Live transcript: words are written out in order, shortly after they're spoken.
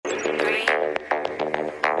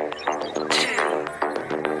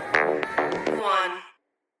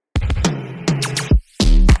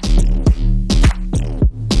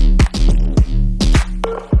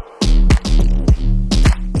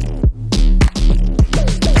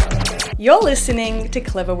You're listening to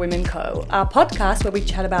Clever Women Co., our podcast where we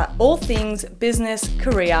chat about all things business,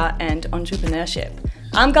 career, and entrepreneurship.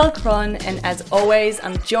 I'm Gal Cron, and as always,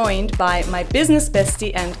 I'm joined by my business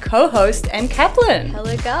bestie and co-host, Em Kaplan.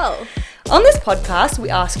 Hello, Gal. On this podcast,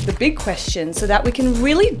 we ask the big questions so that we can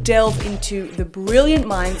really delve into the brilliant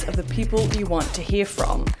minds of the people you want to hear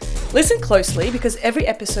from. Listen closely because every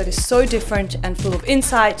episode is so different and full of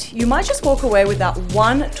insight. You might just walk away with that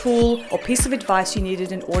one tool or piece of advice you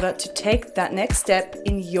needed in order to take that next step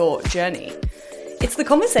in your journey. It's the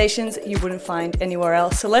conversations you wouldn't find anywhere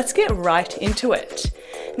else, so let's get right into it.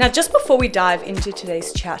 Now, just before we dive into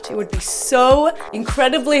today's chat, it would be so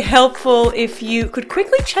incredibly helpful if you could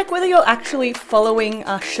quickly check whether you're actually following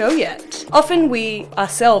our show yet. Often we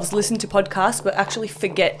ourselves listen to podcasts but actually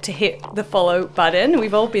forget to hit the follow button.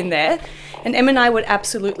 We've all been there. And Em and I would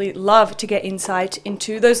absolutely love to get insight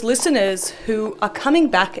into those listeners who are coming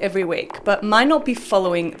back every week but might not be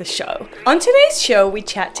following the show. On today's show, we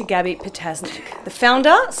chat to Gaby Ptasznik, the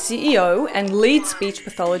founder, CEO, and lead speech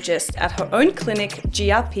pathologist at her own clinic,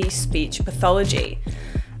 GRP Speech Pathology.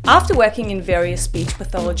 After working in various speech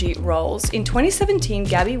pathology roles, in 2017,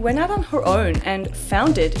 Gaby went out on her own and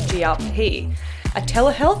founded GRP, a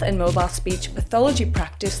telehealth and mobile speech pathology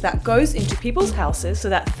practice that goes into people's houses so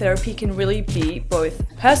that therapy can really be both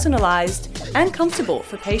personalized and comfortable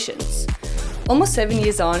for patients. Almost 7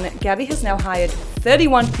 years on, Gaby has now hired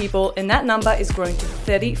 31 people, and that number is growing to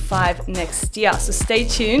 35 next year. So stay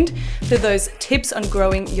tuned for those tips on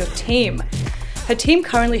growing your team. Her team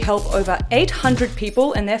currently help over 800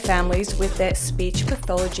 people and their families with their speech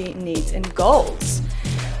pathology needs and goals.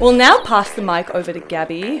 We'll now pass the mic over to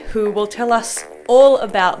Gaby, who will tell us all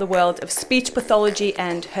about the world of speech pathology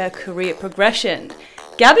and her career progression.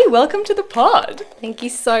 Gaby, welcome to the pod. Thank you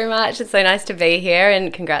so much. It's so nice to be here,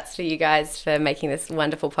 and congrats to you guys for making this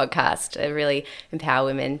wonderful podcast to really empower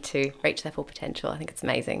women to reach their full potential. I think it's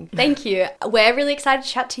amazing. Thank you. We're really excited to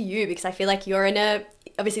chat to you because I feel like you're in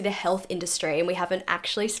obviously the health industry, and we haven't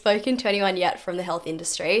actually spoken to anyone yet from the health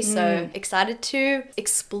industry. So excited to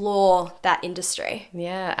explore that industry.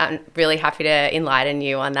 Yeah, I'm really happy to enlighten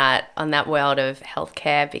you on that world of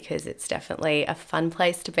healthcare, because it's definitely a fun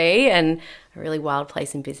place to be and a really wild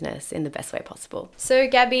place in business in the best way possible. So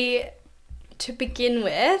Gaby, to begin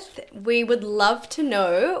with, we would love to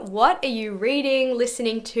know, what are you reading,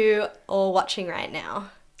 listening to, or watching right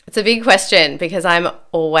now? It's a big question because I'm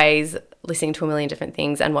always listening to a million different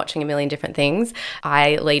things and watching a million different things.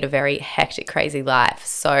 I lead a very hectic, crazy life.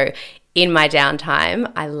 So in my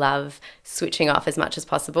downtime, I love switching off as much as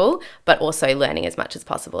possible, but also learning as much as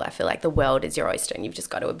possible. I feel like the world is your oyster and you've just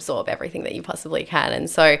got to absorb everything that you possibly can. And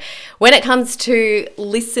so when it comes to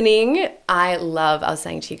listening, I was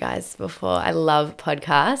saying to you guys before, I love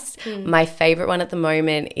podcasts. My favorite one at the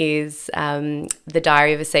moment is The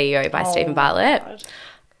Diary of a CEO by Stephen Bartlett. God.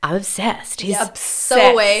 I'm obsessed. He's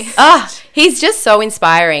obsessed. He's just so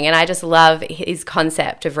inspiring, and I just love his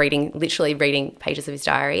concept of literally reading pages of his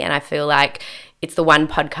diary. And I feel like it's the one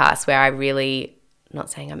podcast where I really, not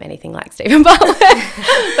saying I'm anything like Stephen Bartlett,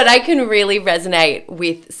 but I can really resonate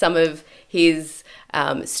with some of his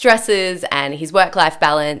stresses and his work-life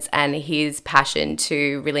balance and his passion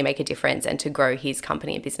to really make a difference and to grow his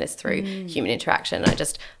company and business through human interaction. I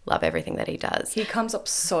just love everything that he does. He comes up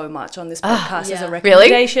so much on this podcast as a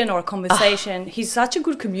recommendation or a conversation. He's such a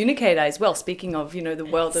good communicator as well. Speaking of, the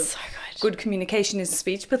world of good communication in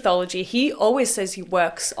speech pathology, he always says he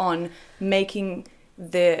works on making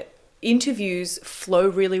the interviews flow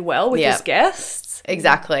really well with his guests.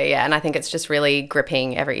 Exactly, yeah, and I think it's just really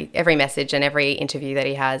gripping. Every message and every interview that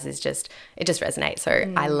he has it just resonates.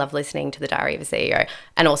 So I love listening to The Diary of a CEO,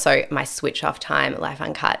 and also my switch off time, Life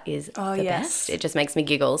Uncut, is the best. It just makes me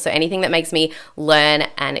giggle. So anything that makes me learn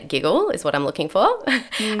and giggle is what I'm looking for.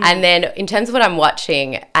 And then in terms of what I'm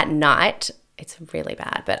watching at night, it's really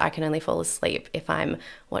bad, but I can only fall asleep if I'm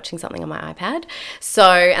watching something on my iPad. So,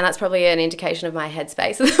 and that's probably an indication of my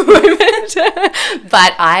headspace at the moment.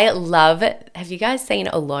 But I love it. Have you guys seen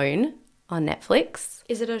Alone on Netflix?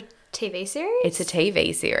 Is it a TV series? It's a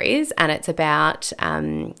TV series, and it's about,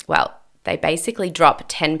 they basically drop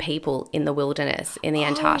 10 people in the wilderness in the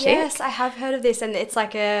Antarctic. Yes, I have heard of this, and it's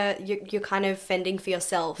like you're kind of fending for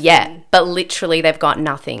yourself. Yeah, but literally they've got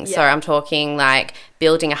nothing. Yeah. So I'm talking like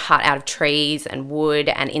building a hut out of trees and wood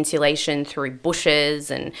and insulation through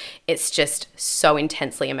bushes, and it's just so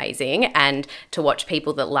intensely amazing. And to watch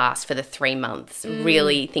people that last for the 3 months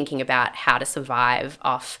really thinking about how to survive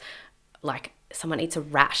off, like, someone eats a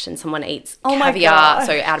rat and someone eats caviar,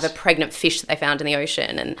 so out of a pregnant fish that they found in the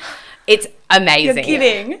ocean, and it's amazing. You're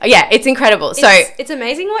kidding. Yeah, it's incredible. It's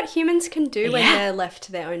amazing what humans can do when they're left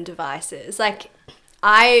to their own devices. Like,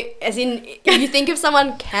 as in, you think of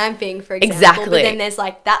someone camping, for example, Exactly. but then there's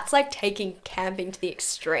like, that's like taking camping to the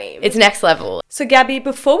extreme. It's next level. So Gabby,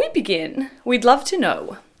 before we begin, we'd love to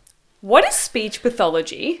know, what is speech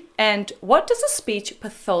pathology and what does a speech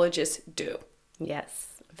pathologist do? Yes.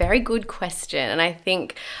 Very good question. And I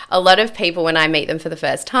think a lot of people, when I meet them for the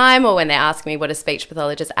first time or when they ask me what a speech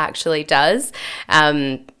pathologist actually does,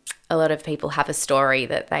 a lot of people have a story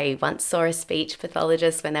that they once saw a speech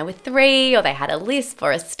pathologist when they were 3, or they had a lisp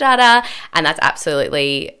or a stutter, and that's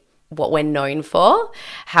absolutely what we're known for.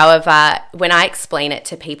 However, when I explain it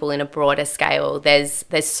to people in a broader scale, there's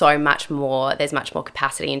so much more, there's much more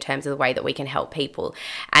capacity in terms of the way that we can help people.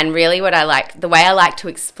 And really the way I like to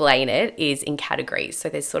explain it is in categories. So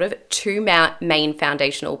there's sort of 2 main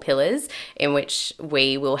foundational pillars in which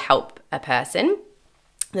we will help a person.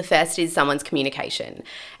 The first is someone's communication,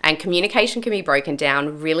 and communication can be broken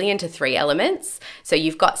down really into 3 elements. So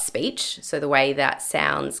you've got speech, so the way that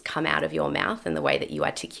sounds come out of your mouth and the way that you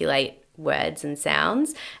articulate words and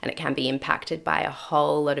sounds, and it can be impacted by a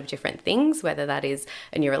whole lot of different things, whether that is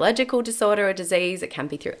a neurological disorder or disease, it can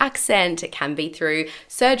be through accent, it can be through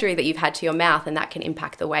surgery that you've had to your mouth, and that can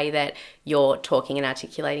impact the way that you're talking and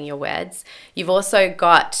articulating your words. You've also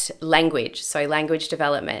got language, so language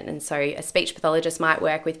development, and so a speech pathologist might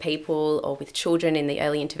work with people or with children in the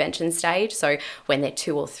early intervention stage, so when they're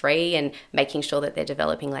 2 or 3, and making sure that they're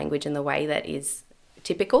developing language in the way that is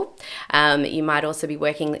typical. You might also be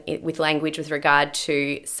working with language with regard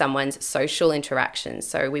to someone's social interactions.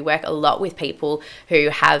 So we work a lot with people who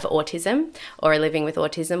have autism or are living with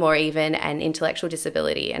autism or even an intellectual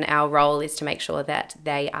disability. And our role is to make sure that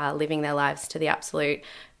they are living their lives to the absolute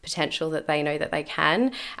potential that they know that they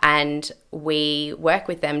can. And we work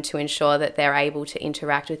with them to ensure that they're able to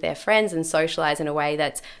interact with their friends and socialize in a way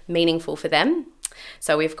that's meaningful for them.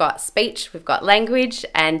 So we've got speech, we've got language,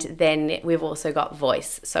 and then we've also got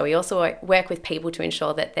voice. So we also work with people to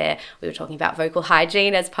ensure that we were talking about vocal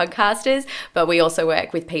hygiene as podcasters, but we also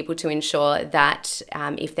work with people to ensure that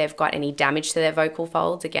if they've got any damage to their vocal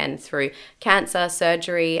folds, again, through cancer,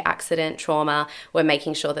 surgery, accident, trauma, we're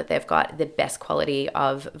making sure that they've got the best quality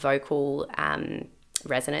of vocal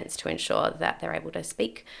resonance to ensure that they're able to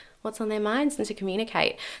speak what's on their minds and to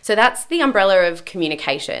communicate. So that's the umbrella of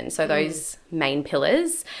communication. So those main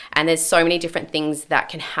pillars, and there's so many different things that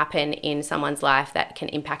can happen in someone's life that can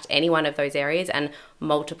impact any one of those areas and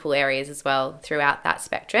multiple areas as well throughout that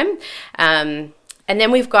spectrum. And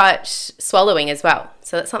then we've got swallowing as well.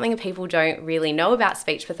 So that's something that people don't really know about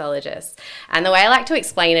speech pathologists. And the way I like to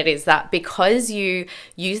explain it is that because you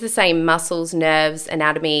use the same muscles, nerves,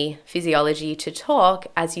 anatomy, physiology to talk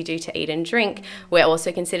as you do to eat and drink, we're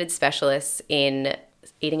also considered specialists in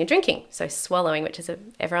eating and drinking. So swallowing, which is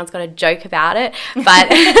everyone's got a joke about it, but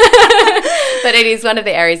but it is one of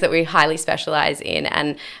the areas that we highly specialize in.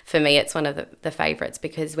 And for me, it's one of the favorites,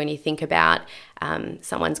 because when you think about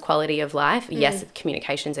someone's quality of life, yes,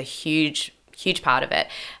 communication's a huge part of it,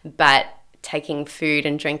 but taking food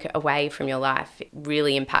and drink away from your life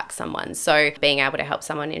really impacts someone. So being able to help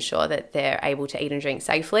someone ensure that they're able to eat and drink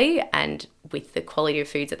safely and with the quality of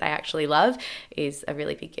foods that they actually love is a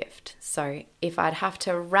really big gift. So if I'd have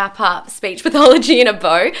to wrap up speech pathology in a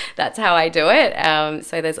bow, that's how I do it.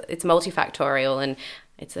 So it's multifactorial and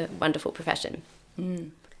it's a wonderful profession.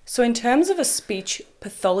 So in terms of a speech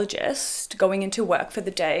pathologist going into work for the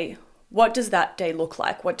day, what does that day look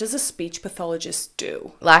like? What does a speech pathologist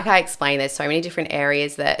do? Like I explained, there's so many different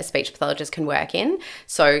areas that a speech pathologist can work in.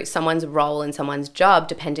 So someone's role and someone's job,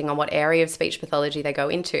 depending on what area of speech pathology they go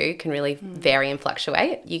into, can really vary and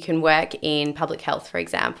fluctuate. You can work in public health, for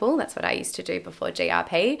example. That's what I used to do before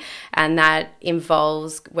GRP. And that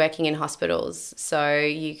involves working in hospitals. So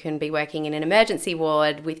you can be working in an emergency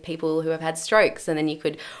ward with people who have had strokes. And then you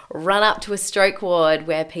could run up to a stroke ward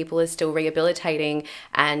where people are still rehabilitating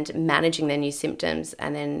and managing their new symptoms.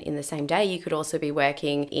 And then in the same day, you could also be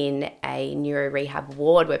working in a neuro rehab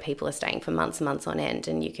ward where people are staying for months and months on end,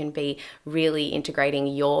 and you can be really integrating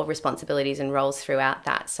your responsibilities and roles throughout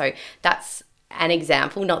that. So that's an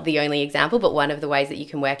example, not the only example, but one of the ways that you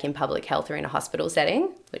can work in public health or in a hospital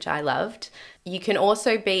setting, which I loved. You can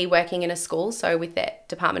also be working in a school, so with the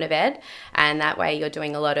Department of Ed, and that way you're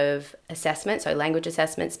doing a lot of assessment, so language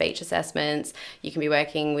assessments, speech assessments. You can be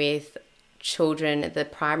working with children at the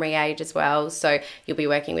primary age as well, so you'll be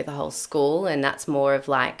working with a whole school, and that's more of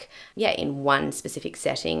like in one specific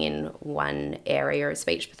setting in one area of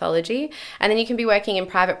speech pathology. And then you can be working in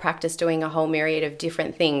private practice doing a whole myriad of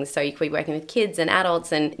different things, so you could be working with kids and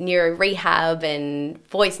adults and neuro rehab and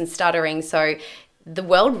voice and stuttering. So the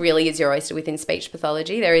world really is your oyster within speech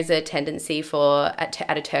pathology. There is a tendency for at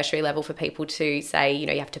a tertiary level for people to say,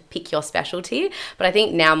 you have to pick your specialty. But I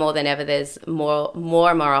think now more than ever, there's more and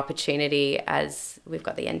more opportunity as we've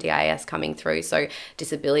got the NDIS coming through. So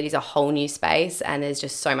disability is a whole new space and there's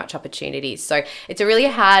just so much opportunity. So it's a really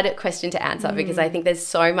hard question to answer because I think there's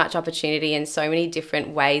so much opportunity and so many different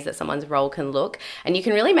ways that someone's role can look. And you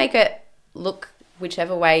can really make it look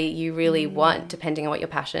whichever way you really want, depending on what your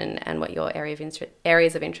passion and what your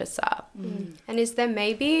areas of interest are. And is there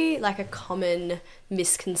maybe like a common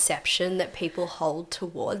misconception that people hold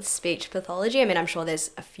towards speech pathology? I mean, I'm sure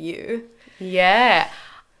there's a few. Yeah.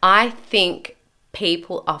 I think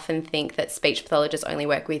people often think that speech pathologists only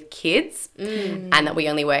work with kids and that we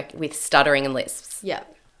only work with stuttering and lisps. Yeah.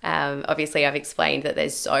 Obviously, I've explained that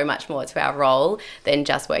there's so much more to our role than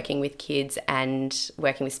just working with kids and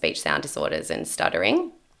working with speech sound disorders and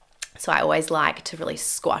stuttering. So I always like to really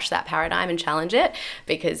squash that paradigm and challenge it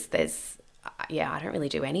because I don't really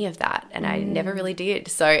do any of that and I never really did.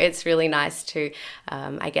 So it's really nice to,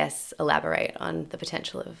 elaborate on the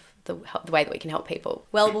potential of the way that we can help people.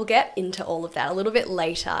 Well, we'll get into all of that a little bit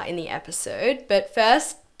later in the episode, but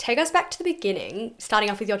first, take us back to the beginning, starting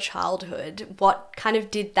off with your childhood. What kind of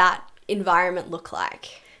did that environment look like?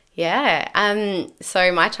 Yeah.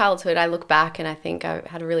 So my childhood, I look back and I think I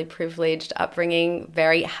had a really privileged upbringing,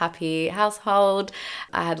 very happy household.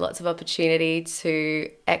 I had lots of opportunity to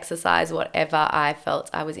exercise whatever I felt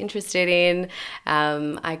I was interested in.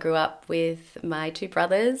 I grew up with my two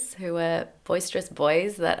brothers who were boisterous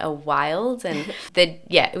boys that are wild and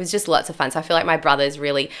it was just lots of fun. So I feel like my brothers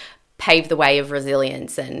really paved the way of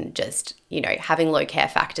resilience and just, having low care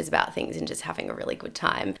factors about things and just having a really good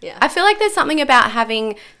time. Yeah. I feel like there's something about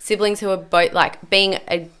having siblings who are both like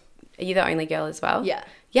are you the only girl as well? Yeah.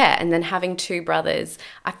 Yeah. And then having two brothers,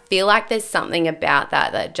 I feel like there's something about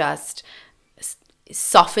that just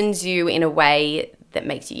softens you in a way that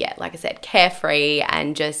makes you, like I said, carefree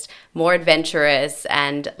and just more adventurous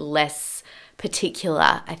and less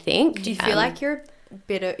particular, I think. Do you feel like you're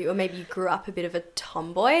or maybe you grew up a bit of a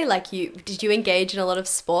tomboy? Did you engage in a lot of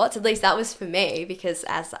sports? At least that was for me because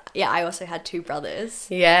I also had two brothers.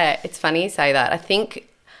 Yeah, it's funny you say that. I think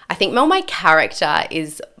more my character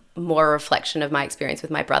is more a reflection of my experience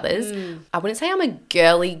with my brothers. I wouldn't say I'm a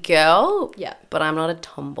girly girl, but I'm not a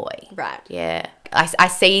tomboy. Right. Yeah. I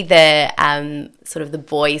see the sort of the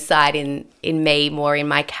boy side in me more in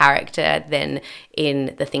my character than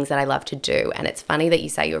in the things that I love to do. And it's funny that you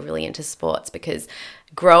say you're really into sports because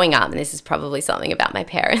growing up, and this is probably something about my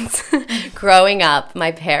parents, growing up,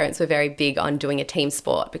 my parents were very big on doing a team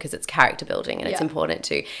sport because it's character building and it's important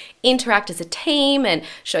to interact as a team and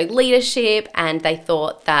show leadership. And they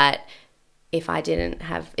thought that if I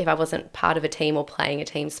wasn't part of a team or playing a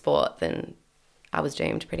team sport, then I was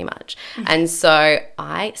doomed pretty much. And so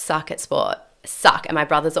I suck at sport, and my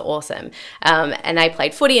brothers are awesome. And they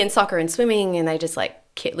played footy and soccer and swimming and they just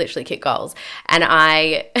literally kick goals. And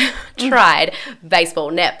I tried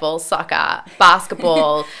baseball, netball, soccer,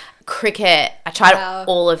 basketball, cricket. I tried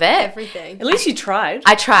all of it. Everything. At least you tried.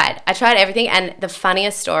 I tried everything. And the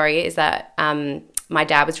funniest story is that my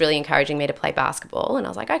dad was really encouraging me to play basketball and I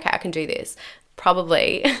was like, okay, I can do this.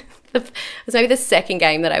 Probably it was maybe the second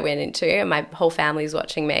game that I went into and my whole family was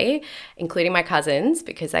watching me, including my cousins,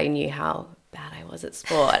 because they knew how bad I was at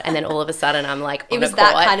sport. And then all of a sudden I'm like on it was a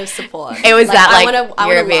court. That kind of support. It was I want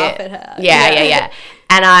to laugh at her. Yeah.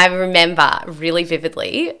 And I remember really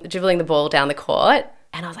vividly dribbling the ball down the court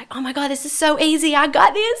and I was like, oh my God, this is so easy. I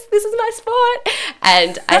got this. This is my sport.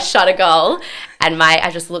 And I shot a goal and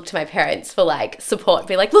I just looked to my parents for support,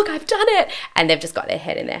 be like, look, I've done it. And they've just got their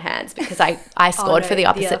head in their hands because I scored for the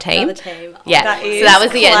opposite team. Yeah. So that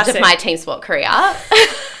was the end of my team sport career.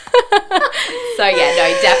 So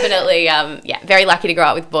definitely, very lucky to grow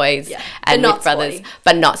up with boys and with brothers,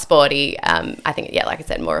 but not sporty. I think, like I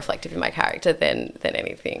said, more reflective in my character than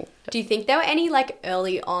anything. Do you think there were any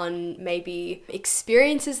early on maybe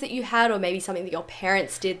experiences that you had or maybe something that your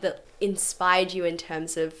parents did that inspired you in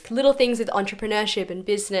terms of little things with entrepreneurship and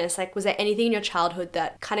business? Was there anything in your childhood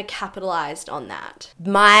that kind of capitalized on that?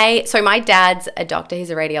 My dad's a doctor, he's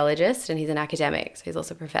a radiologist and he's an academic, so he's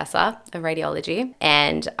also a professor of radiology.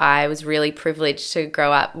 And I was really privileged to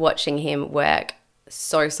grow up watching him work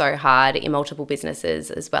so hard in multiple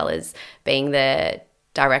businesses as well as being the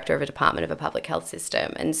director of a department of a public health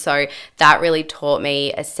system. And so that really taught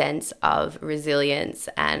me a sense of resilience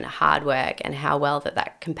and hard work and how well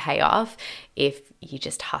that can pay off if you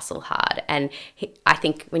just hustle hard. And I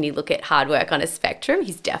think when you look at hard work on a spectrum,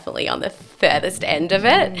 he's definitely on the furthest end of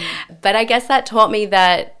it. But I guess that taught me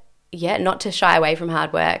that, not to shy away from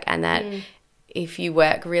hard work and that if you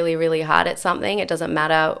work really, really hard at something, it doesn't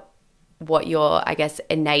matter what your, I guess,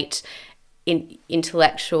 innate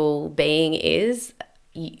intellectual being is,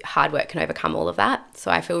 hard work can overcome all of that.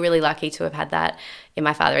 So I feel really lucky to have had that in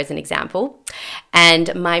my father as an example.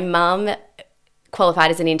 And my mum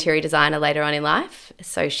qualified as an interior designer later on in life.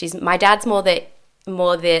 So my dad's more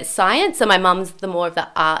the science, and my mum's the more of the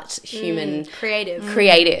art, human,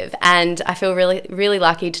 creative. And I feel really, really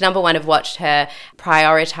lucky to, number one, have watched her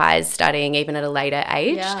prioritize studying even at a later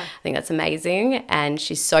age. Yeah. I think that's amazing. And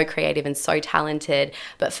she's so creative and so talented.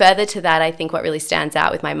 But further to that, I think what really stands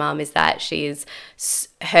out with my mum is that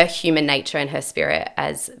her human nature and her spirit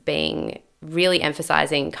as being really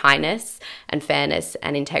emphasizing kindness and fairness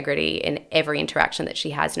and integrity in every interaction that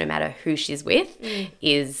she has, no matter who she's with,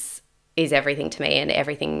 is everything to me, and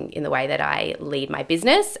everything in the way that I lead my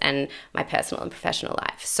business and my personal and professional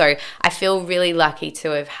life. So I feel really lucky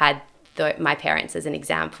to have had my parents as an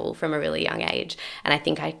example from a really young age. And I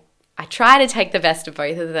think I try to take the best of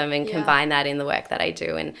both of them and combine that in the work that I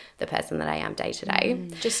do and the person that I am day to day.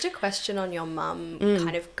 Just a question on your mum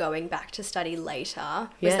kind of going back to study later.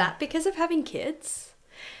 Was that because of having kids?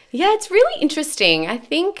 Yeah, it's really interesting. I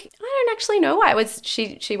think I don't actually know why it was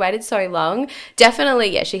she waited so long. Definitely,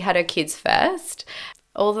 yeah, she had her kids first.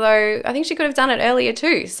 Although I think she could have done it earlier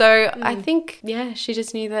too. So I think, she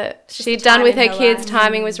just knew that she'd done with her kids,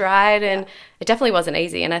 timing was right, and it definitely wasn't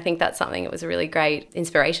easy. And I think that's something that was a really great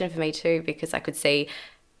inspiration for me too, because I could see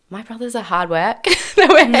my brothers are hard work. They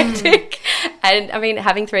were hectic. And I mean,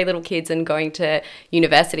 having 3 little kids and going to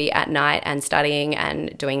university at night and studying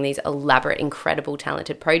and doing these elaborate, incredible,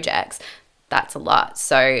 talented projects, that's a lot.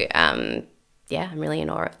 So, I'm really in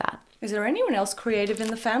awe of that. Is there anyone else creative in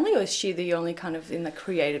the family, or is she the only kind of in the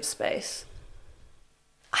creative space?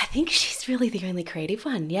 I think she's really the only creative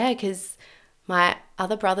one, because my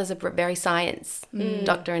other brothers are very science,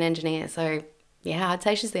 doctor and engineer, so... yeah, I'd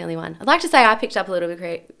say she's the only one. I'd like to say I picked up a little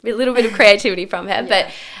bit of creativity from her,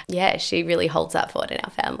 but she really holds that fort in our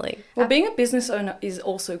family. Well, being a business owner is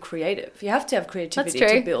also creative. You have to have creativity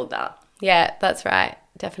to build that. Yeah, that's right.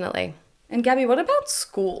 Definitely. And Gaby, what about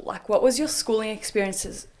school? Like, what was your schooling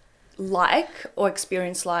experience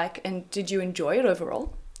like, and did you enjoy it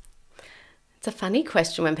overall? It's a funny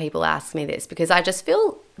question when people ask me this, because I just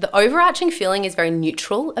feel the overarching feeling is very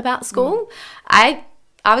neutral about school.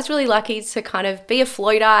 I was really lucky to kind of be a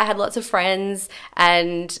floater. I had lots of friends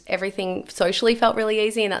and everything socially felt really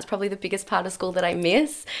easy, and that's probably the biggest part of school that I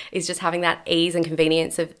miss, is just having that ease and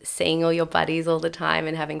convenience of seeing all your buddies all the time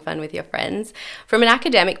and having fun with your friends. From an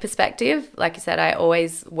academic perspective, like I said, I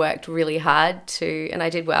always worked really hard and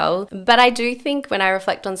I did well. But I do think when I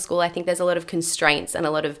reflect on school, I think there's a lot of constraints and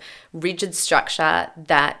a lot of rigid structure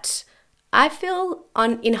that I feel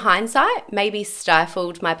in hindsight maybe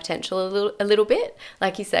stifled my potential a little bit.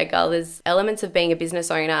 Like you said, girl, there's elements of being a business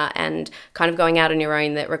owner and kind of going out on your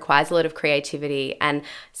own that requires a lot of creativity. And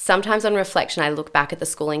sometimes on reflection, I look back at the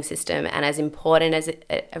schooling system, and as important as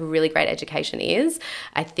a really great education is,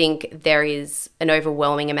 I think there is an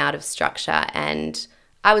overwhelming amount of structure, and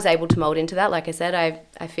I was able to mold into that. Like I said,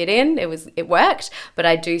 I fit in. It worked. But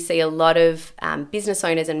I do see a lot of business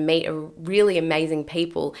owners and meet really amazing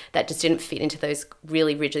people that just didn't fit into those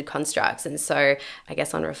really rigid constructs. And so I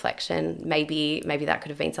guess on reflection, maybe that could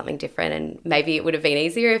have been something different, and maybe it would have been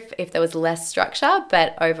easier if there was less structure.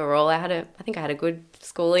 But overall, I think I had a good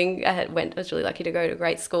schooling. I was really lucky to go to a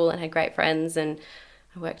great school and had great friends, and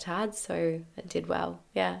I worked hard, so I did well.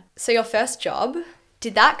 Yeah. So your first job,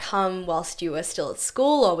 did that come whilst you were still at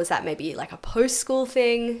school, or was that maybe like a post-school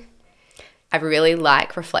thing? I really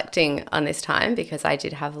like reflecting on this time, because I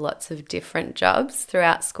did have lots of different jobs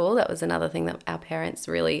throughout school. That was another thing that our parents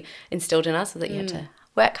really instilled in us, was that you have to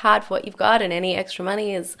work hard for what you've got, and any extra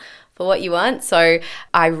money is for what you want. So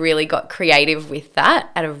I really got creative with that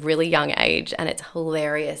at a really young age, and it's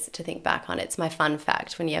hilarious to think back on. It's my fun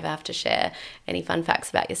fact when you ever have to share any fun facts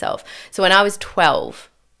about yourself. So when I was 12,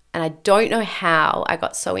 and I don't know how I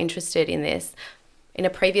got so interested in this. In a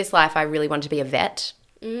previous life, I really wanted to be a vet.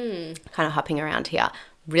 Kind of hopping around here.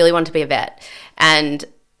 Really wanted to be a vet. And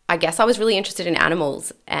I guess I was really interested in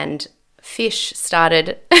animals, and fish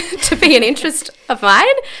started to be an interest of mine.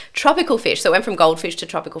 Tropical fish. So it went from goldfish to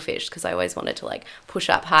tropical fish, because I always wanted to like push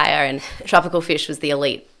up higher, and tropical fish was the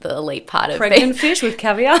elite part of pregnant fish with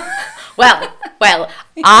caviar. Well,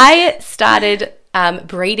 I started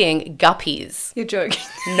breeding guppies. You're joking.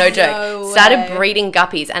 No joke. No Started breeding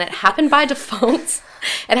guppies, and it happened by default.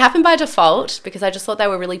 It happened by default because I just thought they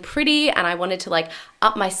were really pretty, and I wanted to like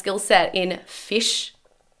up my skill set in fish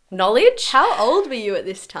knowledge. How old were you at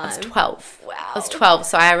this time? I was 12. Wow. I was 12.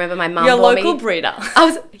 So I remember my mum Your bought local me. breeder.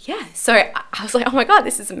 So I was like, oh my God,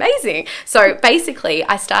 this is amazing. So basically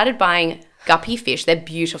I started buying guppy fish. They're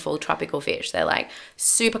beautiful tropical fish. They're like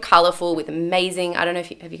super colourful with amazing, I don't know if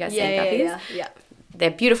have you guys seen guppies? Yeah. They're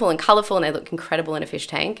beautiful and colourful and they look incredible in a fish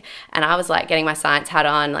tank. And I was like getting my science hat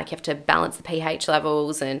on, like you have to balance the pH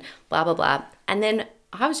levels and blah, blah, blah. And then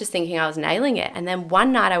I was just thinking I was nailing it. And then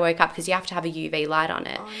one night I woke up because you have to have a UV light on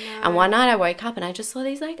it. Oh, no. And one night I woke up and I just saw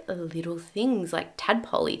these like little things, like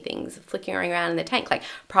tadpole things flickering around in the tank, like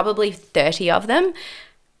probably 30 of them.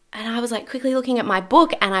 And I was like quickly looking at my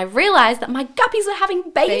book and I realized that my guppies were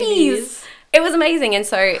having babies. It was amazing. And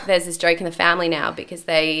so there's this joke in the family now because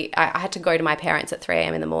I had to go to my parents at 3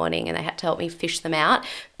 a.m. in the morning and they had to help me fish them out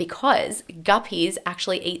because guppies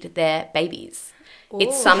actually eat their babies. Ooh.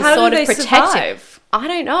 It's some How sort do of they protective. survive? I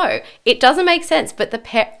don't know. It doesn't make sense, but I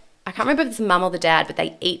can't remember if it's the mum or the dad, but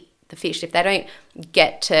they eat the fish. If they don't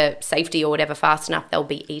get to safety or whatever fast enough, they'll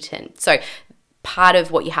be eaten. So part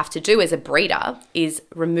of what you have to do as a breeder is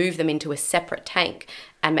remove them into a separate tank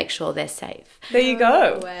and make sure they're safe. There you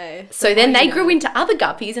go. No way. So then they grew into other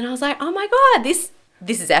guppies and I was like, oh my God, this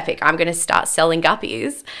is epic. I'm going to start selling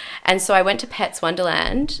guppies. And so I went to Pets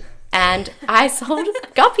Wonderland and I sold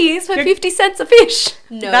guppies for 50 cents a fish.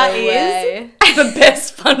 No That way. is the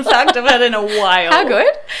best fun fact I've had in a while. How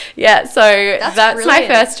good? Yeah, so that's my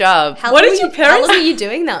brilliant. first job. How What long did were your parents- How long were you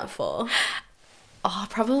doing that for? Oh,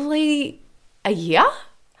 probably a year.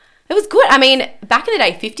 It was good. I mean, back in the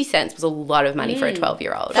day, 50 cents was a lot of money for a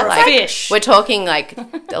 12-year-old. For like, fish. We're talking like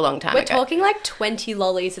a long time We're ago. talking like 20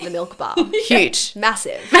 lollies in the milk bar. Huge.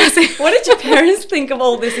 Massive. What did your parents think of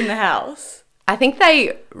all this in the house? I think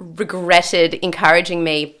they regretted encouraging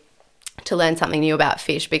me to learn something new about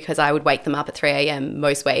fish because I would wake them up at 3 a.m.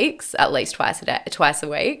 most weeks, at least twice a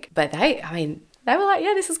week. But they were like,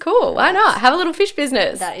 yeah, this is cool. Why not? Have a little fish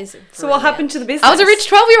business. That is brilliant. So what happened to the business? I was a rich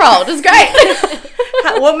 12-year-old. It was great.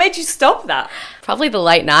 What made you stop that? Probably the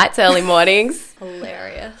late nights, early mornings.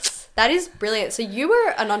 Hilarious. That is brilliant. So you were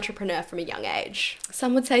an entrepreneur from a young age.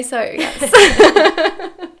 Some would say so, yes.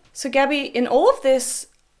 So Gabby, in all of this,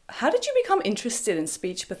 how did you become interested in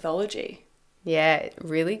speech pathology? Yeah,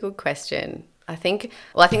 really good question. I think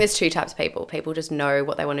there's two types of people. People just know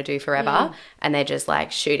what they want to do forever and they're just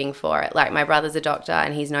like shooting for it. Like my brother's a doctor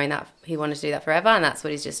and he's known that he wanted to do that forever and that's what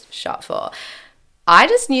he's just shot for. I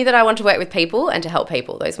just knew that I wanted to work with people and to help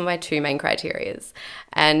people. Those were my two main criterias.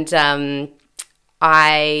 And in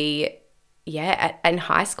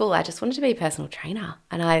high school, I just wanted to be a personal trainer.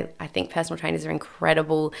 And I think personal trainers are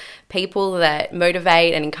incredible people that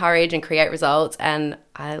motivate and encourage and create results. And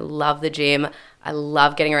I love the gym. I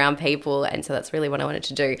love getting around people. And so that's really what I wanted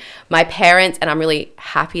to do. My parents, and I'm really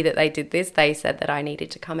happy that they did this, they said that I needed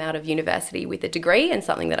to come out of university with a degree and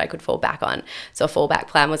something that I could fall back on. So a fallback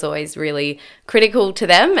plan was always really critical to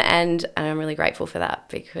them. And I'm really grateful for that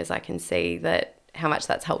because I can see that how much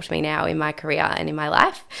that's helped me now in my career and in my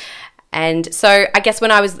life. And so I guess when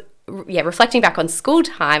I was reflecting back on school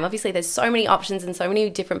time, obviously there's so many options and so many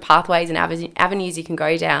different pathways and avenues you can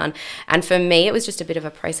go down. And for me, it was just a bit of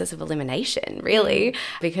a process of elimination, really,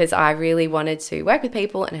 because I really wanted to work with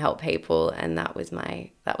people and help people. And that was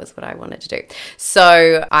what I wanted to do.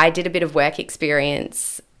 So I did a bit of work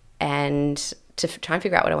experience and to try and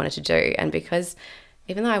figure out what I wanted to do. And because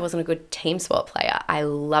even though I wasn't a good team sport player, I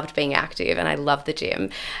loved being active and I loved the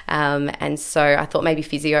gym. And so I thought maybe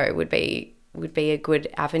physio would be a good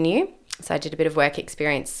avenue. So I did a bit of work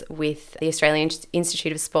experience with the Australian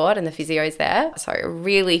Institute of Sport and the physios there. So a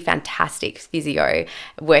really fantastic physio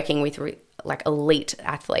working with like elite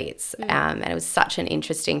athletes. And it was such an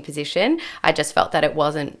interesting position. I just felt that it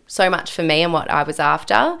wasn't so much for me and what I was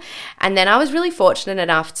after. And then I was really fortunate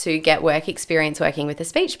enough to get work experience working with a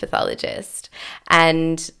speech pathologist.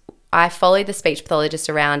 And I followed the speech pathologist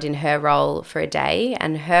around in her role for a day,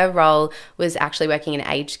 and her role was actually working in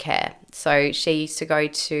aged care. So she used to go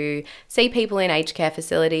to see people in aged care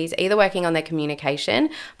facilities, either working on their communication,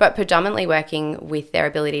 but predominantly working with their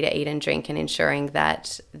ability to eat and drink and ensuring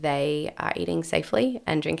that they are eating safely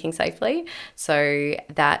and drinking safely so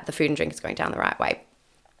that the food and drink is going down the right way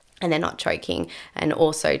and they're not choking, and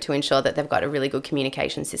also to ensure that they've got a really good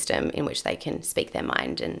communication system in which they can speak their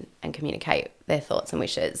mind and communicate their thoughts and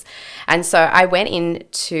wishes. And so I went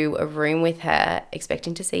into a room with her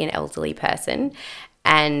expecting to see an elderly person,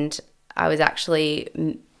 and I was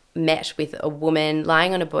actually met with a woman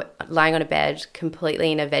lying on a bed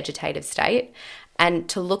completely in a vegetative state. And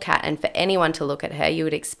to look at, and for anyone to look at her, you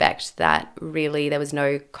would expect that really there was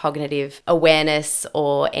no cognitive awareness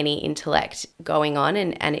or any intellect going on.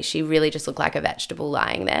 And she really just looked like a vegetable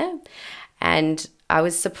lying there. And I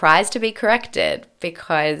was surprised to be corrected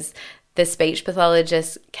because the speech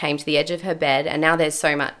pathologist came to the edge of her bed, and now there's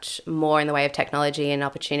so much more in the way of technology and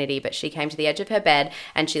opportunity, but she came to the edge of her bed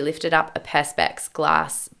and she lifted up a Perspex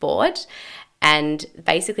glass board, and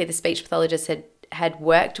basically the speech pathologist had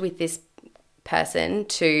worked with this person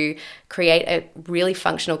to create a really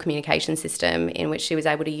functional communication system in which she was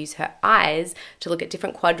able to use her eyes to look at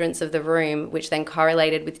different quadrants of the room, which then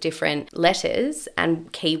correlated with different letters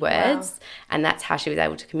and keywords. Wow. And that's how she was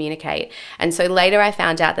able to communicate. And so later I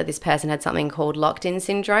found out that this person had something called locked-in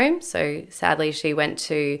syndrome. So sadly, she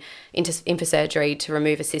went in for surgery to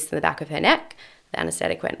remove a cyst in the back of her neck. The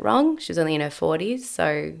anaesthetic went wrong. She was only in her 40s,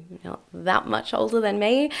 so not that much older than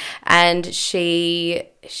me. And she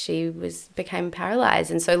became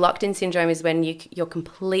paralysed. And so locked-in syndrome is when you're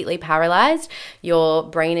completely paralysed. Your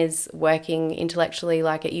brain is working intellectually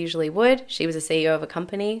like it usually would. She was a CEO of a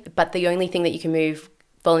company, but the only thing that you can move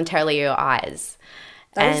voluntarily are your eyes.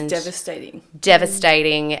 That is devastating.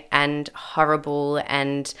 Devastating and horrible.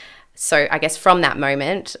 And so I guess from that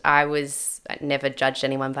moment, I never judged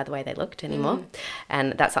anyone by the way they looked anymore.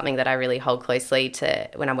 And that's something that I really hold closely to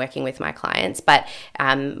when I'm working with my clients. But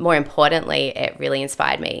more importantly, it really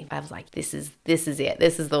inspired me. I was like, this is it.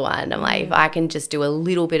 This is the one. I'm like, if I can just do a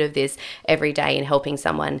little bit of this every day in helping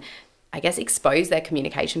someone, I guess, expose their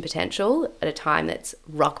communication potential at a time that's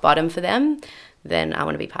rock bottom for them, then I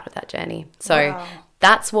want to be part of that journey. So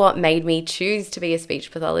that's what made me choose to be a speech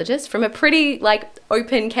pathologist. From a pretty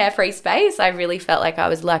open, carefree space, I really felt like I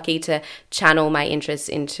was lucky to channel my interests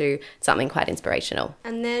into something quite inspirational.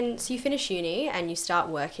 And then, so you finish uni and you start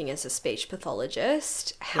working as a speech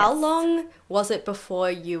pathologist. How long was it before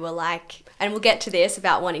you were like, and we'll get to this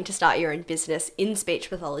about wanting to start your own business in speech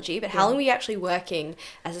pathology, but how long were you actually working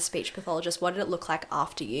as a speech pathologist? What did it look like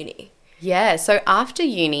after uni? Yeah, so after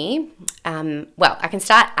uni, I can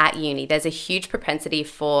start at uni. There's a huge propensity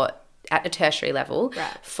at a tertiary level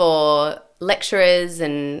for lecturers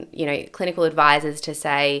and, clinical advisors to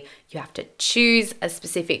say you have to choose a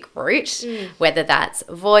specific route, whether that's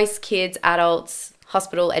voice, kids, adults,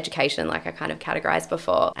 hospital, education, like I kind of categorized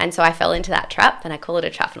before. And so I fell into that trap, and I call it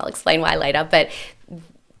a trap, and I'll explain why later. But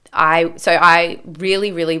I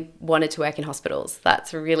really, really wanted to work in hospitals.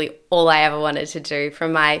 That's really all I ever wanted to do,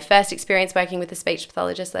 from my first experience working with a speech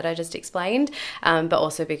pathologist that I just explained, but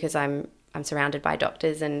also because I'm surrounded by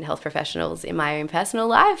doctors and health professionals in my own personal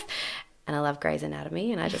life, and I love Grey's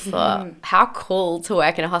Anatomy, and I just thought, how cool to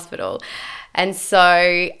work in a hospital. And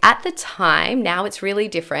so at the time, now it's really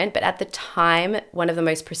different, but at the time, one of the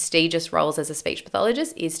most prestigious roles as a speech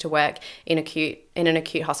pathologist is to work in an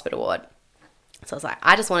acute hospital ward. So I was like,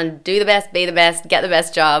 I just want to do the best, be the best, get the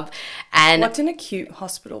best job. And what's an acute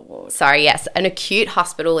hospital ward? Sorry, yes. An acute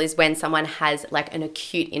hospital is when someone has an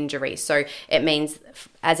acute injury. So it means,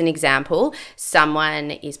 as an example, someone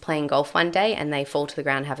is playing golf one day and they fall to the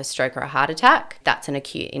ground and have a stroke or a heart attack. That's an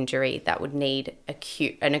acute injury that would need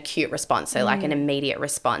an acute response, so an immediate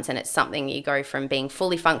response. And it's something you go from being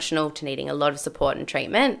fully functional to needing a lot of support and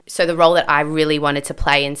treatment. So the role that I really wanted to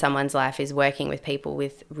play in someone's life is working with people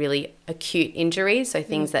with really acute injuries, so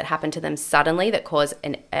things that happen to them suddenly that cause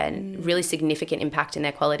a really significant impact in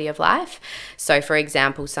their quality of life. So for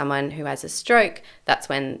example, someone who has a stroke, that's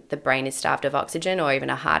when the brain is starved of oxygen, or even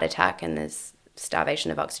a heart attack and there's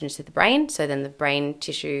starvation of oxygen to the brain. So then the brain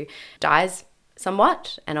tissue dies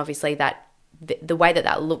somewhat. And obviously that the way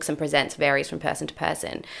that looks and presents varies from person to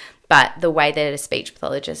person. But the way that a speech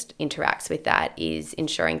pathologist interacts with that is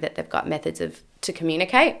ensuring that they've got methods to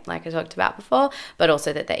communicate, like I talked about before, but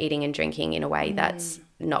also that they're eating and drinking in a way that's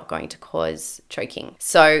not going to cause choking.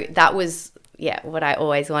 So that was what I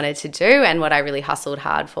always wanted to do and what I really hustled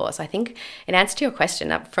hard for. So I think, in answer to your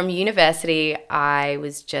question, from university, I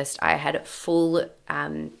had a full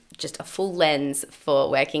lens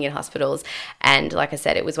for working in hospitals. And like I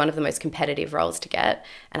said, it was one of the most competitive roles to get.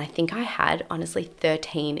 And I think I had, honestly,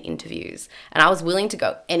 13 interviews. And I was willing to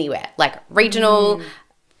go anywhere, like regional,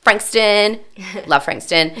 Frankston, love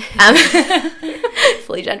Frankston,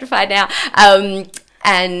 fully gentrified now.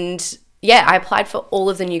 I applied for all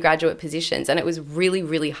of the new graduate positions, and it was really,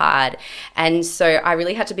 really hard. And so I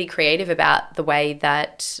really had to be creative about the way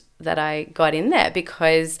that I got in there,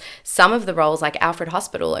 because some of the roles, like Alfred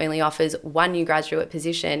Hospital, only offers one new graduate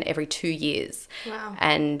position every 2 years. Wow.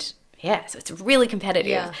 And so it's really competitive.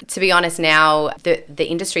 Yeah. To be honest, now the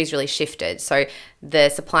industry's really shifted. So the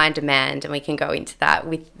supply and demand, and we can go into that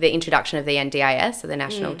with the introduction of the NDIS, so the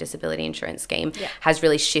National Disability Insurance Scheme, has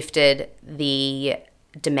really shifted the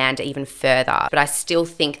demand it even further. But I still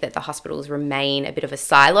think that the hospitals remain a bit of a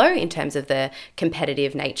silo in terms of the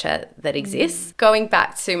competitive nature that exists. Going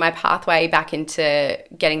back to my pathway back into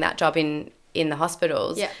getting that job in the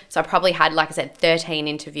hospitals. Yeah. So I probably had, like I said, 13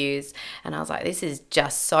 interviews, and I was like, this is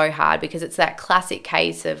just so hard, because it's that classic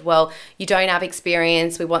case of, well, you don't have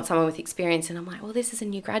experience, we want someone with experience. And I'm like, well, this is a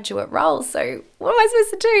new graduate role, so what am I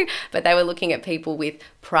supposed to do? But they were looking at people with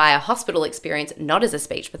prior hospital experience, not as a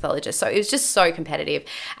speech pathologist. So it was just so competitive.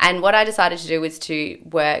 And what I decided to do was to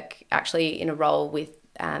work actually in a role with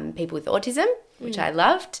people with autism, which I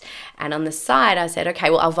loved. And on the side, I said, okay,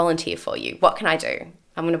 well, I'll volunteer for you. What can I do?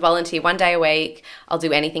 I'm going to volunteer 1 day a week. I'll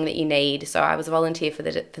do anything that you need. So I was a volunteer for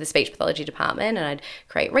the speech pathology department, and I'd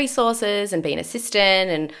create resources and be an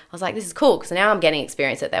assistant. And I was like, this is cool, because now I'm getting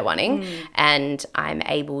experience that they're wanting, and I'm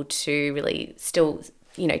able to really still,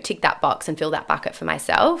 tick that box and fill that bucket for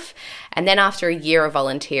myself. And then after a year of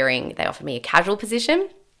volunteering, they offered me a casual position.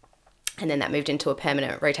 And then that moved into a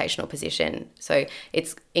permanent rotational position. So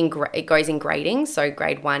it goes in grading. So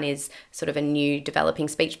grade 1 is sort of a new developing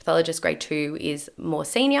speech pathologist. Grade 2 is more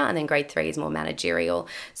senior, and then grade 3 is more managerial.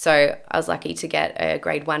 So I was lucky to get a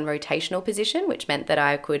grade 1 rotational position, which meant that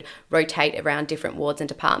I could rotate around different wards and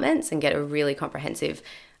departments and get a really comprehensive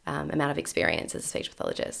amount of experience as a speech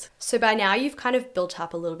pathologist. So by now you've kind of built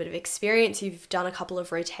up a little bit of experience, you've done a couple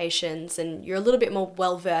of rotations, and you're a little bit more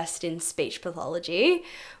well-versed in speech pathology.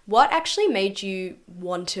 What actually made you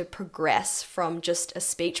want to progress from just a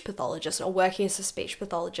speech pathologist or working as a speech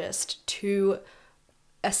pathologist to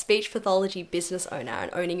a speech pathology business owner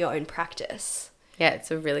and owning your own practice? Yeah, it's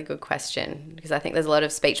a really good question, because I think there's a lot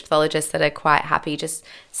of speech pathologists that are quite happy just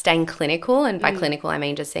staying clinical, and by clinical I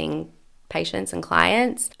mean just seeing patients and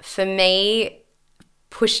clients. For me,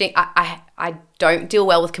 I don't deal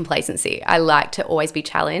well with complacency. I like to always be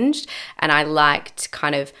challenged, and I like to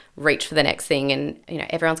kind of reach for the next thing. And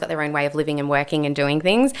everyone's got their own way of living and working and doing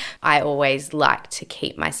things. I always like to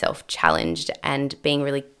keep myself challenged and being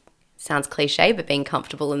really, sounds cliche, but being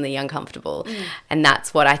comfortable in the uncomfortable. And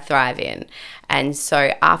that's what I thrive in. And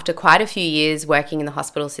so after quite a few years working in the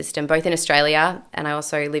hospital system, both in Australia, and I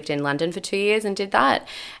also lived in London for 2 years and did that.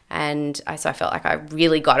 And so I felt like I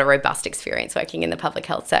really got a robust experience working in the public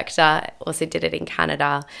health sector. Also did it in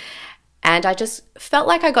Canada. And I just felt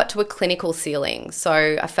like I got to a clinical ceiling.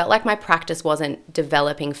 So I felt like my practice wasn't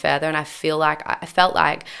developing further, and I felt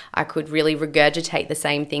like I could really regurgitate the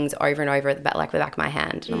same things over and over like the back of my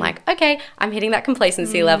hand. And I'm like, okay, I'm hitting that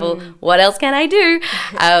complacency level. What else can I do?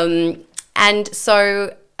 And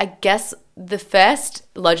so I guess the first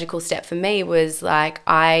logical step for me was, like,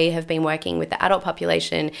 I have been working with the adult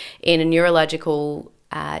population in a neurological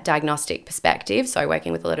diagnostic perspective, so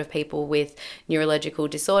working with a lot of people with neurological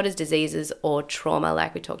disorders, diseases, or trauma,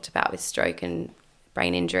 like we talked about with stroke and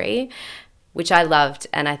brain injury, which I loved.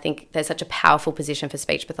 And I think there's such a powerful position for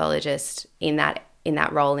speech pathologists in that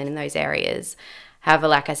role and in those areas. However,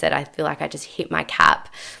 like I said, I feel like I just hit my cap.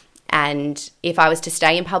 And if I was to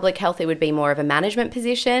stay in public health, it would be more of a management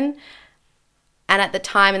position. And at the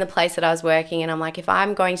time and the place that I was working, and I'm like, if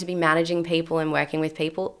I'm going to be managing people and working with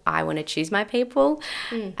people, I want to choose my people,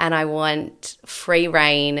 and I want free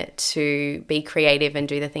reign to be creative and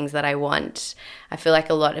do the things that I want. I feel like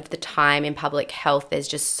a lot of the time in public health, there's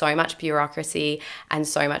just so much bureaucracy and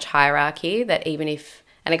so much hierarchy that even if,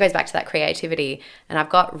 and it goes back to that creativity, and I've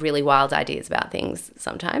got really wild ideas about things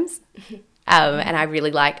sometimes, and I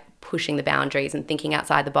really like pushing the boundaries and thinking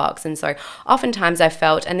outside the box. And so oftentimes I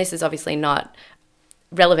felt, and this is obviously not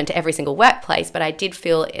relevant to every single workplace, but I did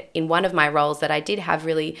feel in one of my roles that I did have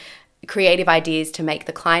really creative ideas to make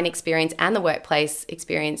the client experience and the workplace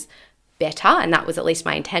experience better, and that was at least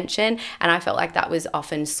my intention. And I felt like that was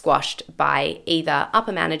often squashed by either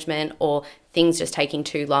upper management or things just taking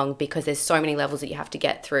too long, because there's so many levels that you have to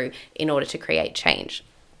get through in order to create change.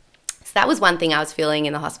 So that was one thing I was feeling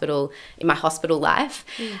in my hospital life.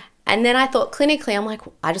 And then I thought clinically, I'm like,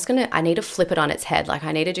 I need to flip it on its head. Like,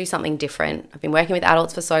 I need to do something different. I've been working with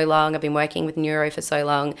adults for so long. I've been working with neuro for so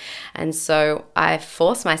long. And so I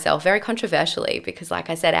forced myself very controversially, because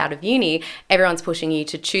like I said, out of uni, everyone's pushing you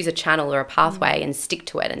to choose a channel or a pathway and stick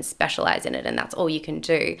to it and specialize in it. And that's all you can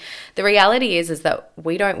do. The reality is that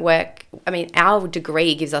we don't work. I mean, our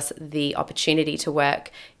degree gives us the opportunity to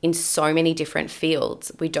work in so many different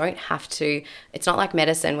fields. We don't have to, it's not like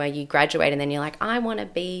medicine where you graduate and then you're like, I want to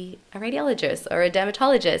be a radiologist or a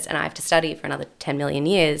dermatologist and I have to study for another 10 million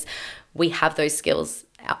years. We have those skills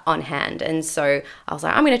on hand. And so I was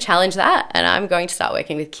like, I'm going to challenge that, and I'm going to start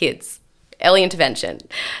working with kids. Early intervention.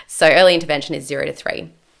 So early intervention is 0 to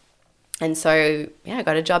 3. And so, I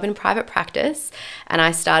got a job in private practice and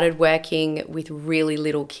I started working with really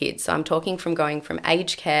little kids. So I'm talking from going from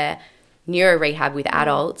aged care, neuro rehab with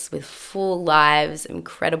adults with full lives,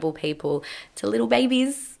 incredible people, to little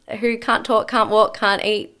babies who can't talk, can't walk, can't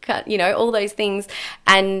eat, all those things.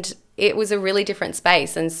 And it was a really different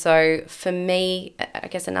space. And so for me, I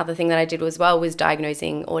guess another thing that I did as well was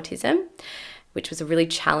diagnosing autism, which was a really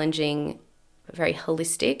challenging, very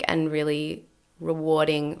holistic and really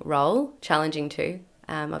rewarding role. Challenging too.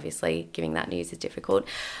 Obviously, giving that news is difficult.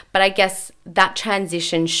 But I guess that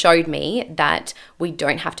transition showed me that we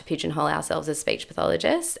don't have to pigeonhole ourselves as speech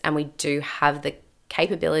pathologists, and we do have the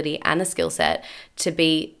capability and the skill set to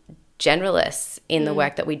be generalists in the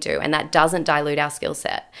work that we do, and that doesn't dilute our skill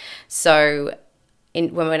set. So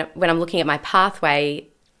when I'm looking at my pathway,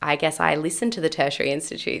 I guess I listened to the tertiary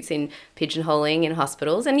institutes in pigeonholing in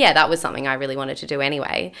hospitals. And that was something I really wanted to do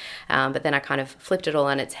anyway. But then I kind of flipped it all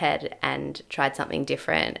on its head and tried something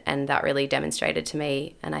different. And that really demonstrated to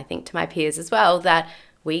me, and I think to my peers as well, that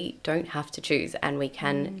we don't have to choose and we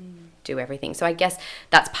can do everything. So I guess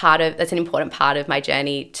that's an important part of my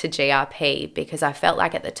journey to GRP, because I felt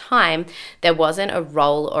like at the time there wasn't a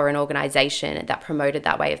role or an organisation that promoted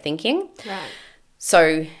that way of thinking. Right.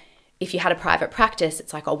 So if you had a private practice,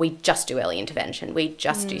 it's like, we just do early intervention. We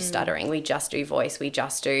just do stuttering. We just do voice. We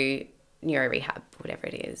just do neuro rehab, whatever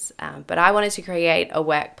it is. But I wanted to create a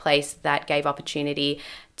workplace that gave opportunity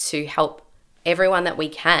to help everyone that we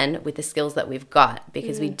can with the skills that we've got,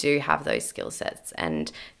 because we do have those skill sets.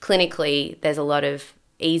 And clinically, there's a lot of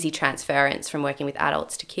easy transference from working with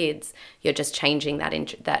adults to kids. You're just changing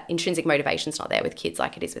that intrinsic motivation's not there with kids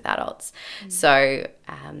like it is with adults. So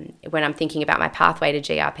when I'm thinking about my pathway to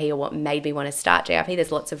GRP or what made me want to start GRP,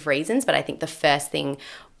 there's lots of reasons, but I think the first thing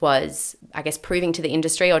was, I guess, proving to the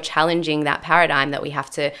industry or challenging that paradigm that we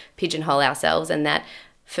have to pigeonhole ourselves. And that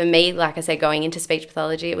for me, like I said, going into speech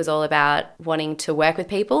pathology, it was all about wanting to work with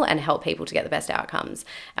people and help people to get the best outcomes.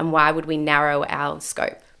 And why would we narrow our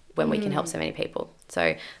scope when we can help so many people?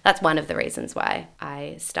 So that's one of the reasons why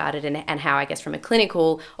I started, and how, I guess, from a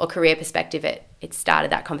clinical or career perspective, it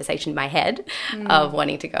started that conversation in my head of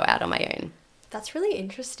wanting to go out on my own. That's really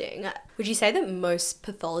interesting. Would you say that most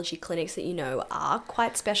pathology clinics that you know are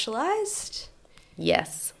quite specialised?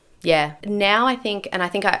 Yes. Yeah. Now I think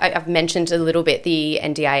I've mentioned a little bit the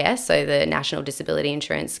NDIS, so the National Disability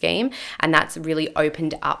Insurance Scheme, and that's really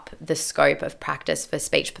opened up the scope of practice for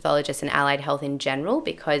speech pathologists and allied health in general,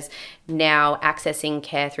 because now accessing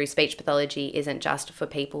care through speech pathology isn't just for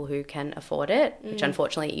people who can afford it, which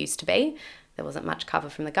unfortunately it used to be. There wasn't much cover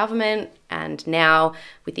from the government, and now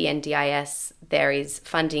with the NDIS there is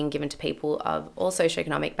funding given to people of all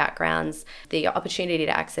socioeconomic backgrounds, the opportunity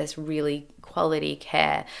to access really quality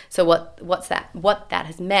care. So what that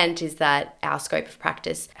has meant is that our scope of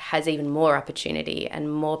practice has even more opportunity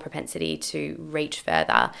and more propensity to reach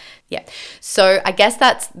further. Yeah. So I guess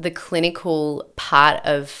that's the clinical part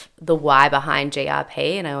of the why behind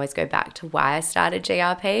GRP, and I always go back to why I started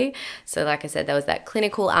GRP. So like I said, there was that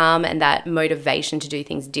clinical arm and that motivation to do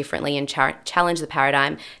things differently and challenge the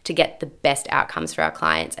paradigm to get the best outcomes for our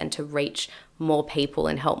clients and to reach more people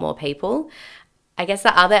and help more people. I guess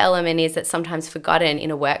the other element is that sometimes forgotten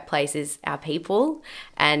in a workplace is our people,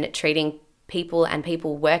 and treating people and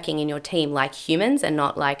people working in your team like humans and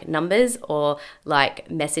not like numbers or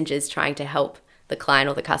like messengers trying to help the client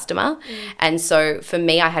or the customer. And so for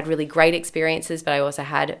me, I had really great experiences, but I also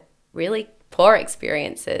had really poor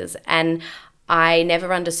experiences. And I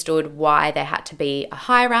never understood why there had to be a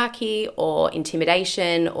hierarchy or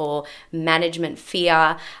intimidation or management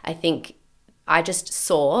fear. I think I just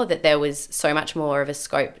saw that there was so much more of a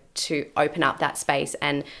scope to open up that space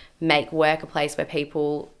and make work a place where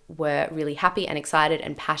people were really happy and excited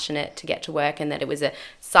and passionate to get to work, and that it was a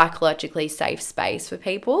psychologically safe space for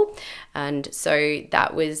people. And so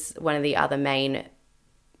that was one of the other main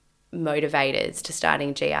motivators to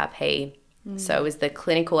starting GRP. So it was the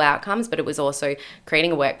clinical outcomes, but it was also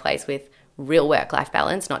creating a workplace with real work-life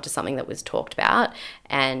balance, not just something that was talked about,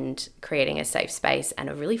 and creating a safe space and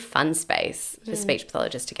a really fun space for speech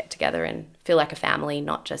pathologists to get together and feel like a family,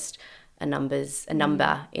 not just a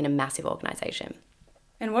number in a massive organisation.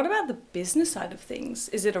 And what about the business side of things?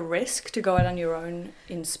 Is it a risk to go out on your own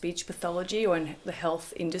in speech pathology or in the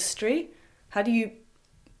health industry? How do you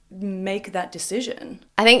make that decision?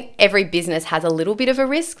 I think every business has a little bit of a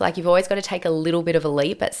risk. Like, you've always got to take a little bit of a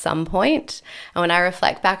leap at some point. And when I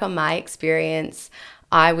reflect back on my experience,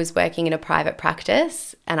 I was working in a private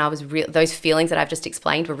practice, and I was those feelings that I've just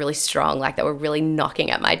explained were really strong. Like, they were really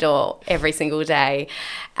knocking at my door every single day.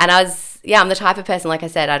 And I was I'm the type of person, like I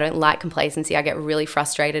said, I don't like complacency. I get really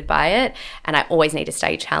frustrated by it, and I always need to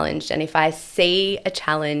stay challenged. And if I see a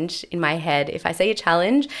challenge in my head, and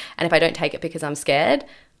if I don't take it because I'm scared,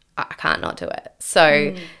 I can't not do it.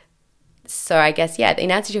 So I guess,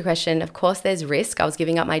 in answer to your question, of course there's risk. I was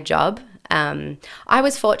giving up my job. I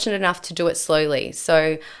was fortunate enough to do it slowly.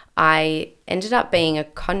 So I ended up being a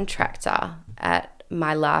contractor at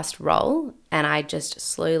my last role, and I just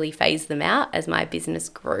slowly phased them out as my business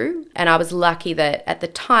grew. And I was lucky that at the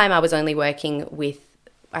time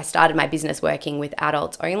I started my business working with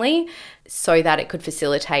adults only so that it could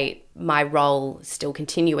facilitate my role still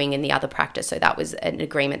continuing in the other practice. So that was an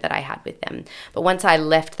agreement that I had with them. But once I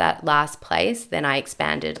left that last place, then I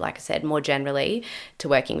expanded, like I said, more generally to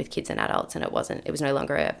working with kids and adults, and it was no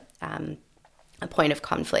longer a point of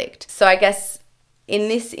conflict. So I guess in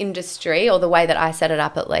this industry, or the way that I set it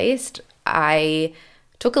up at least, I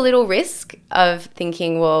took a little risk of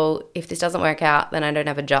thinking, well, if this doesn't work out, then I don't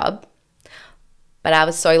have a job. But I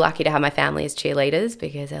was so lucky to have my family as cheerleaders,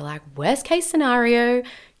 because they're like, worst case scenario,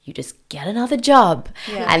 you just get another job.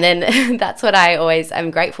 Yeah. And then that's what I'm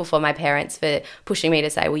grateful for my parents for pushing me to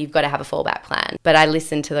say, well, you've got to have a fallback plan. But I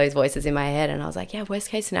listened to those voices in my head, and I was like, worst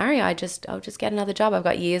case scenario, I'll just get another job. I've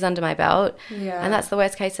got years under my belt, and that's the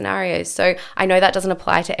worst case scenario. So I know that doesn't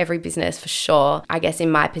apply to every business for sure. I guess in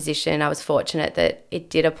my position, I was fortunate that it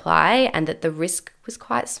did apply and that the risk was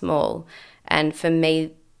quite small. And for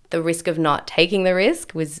me, the risk of not taking the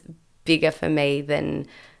risk was bigger for me than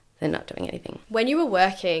not doing anything. When you were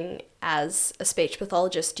working as a speech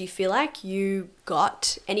pathologist, do you feel like you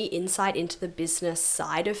got any insight into the business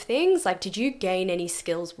side of things? Like, did you gain any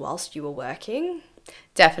skills whilst you were working?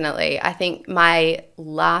 Definitely. I think my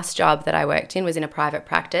last job that I worked in was in a private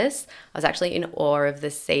practice. I was actually in awe of the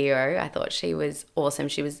CEO. I thought she was awesome.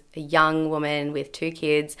 She was a young woman with 2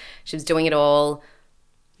 kids. She was doing it all.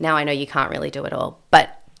 Now I know you can't really do it all,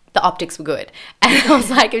 but the optics were good. And I was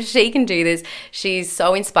like, if she can do this, she's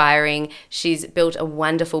so inspiring. She's built a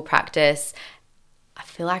wonderful practice. I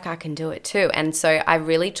feel like I can do it too. And so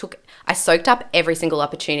I soaked up every single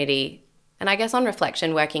opportunity. And I guess on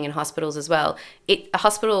reflection, working in hospitals as well, a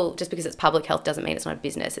hospital, just because it's public health doesn't mean it's not a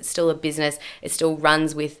business. It's still a business. It still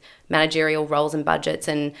runs with managerial roles and budgets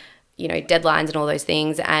and deadlines and all those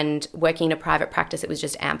things. And working in a private practice, it was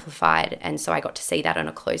just amplified. And so I got to see that in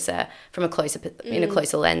a closer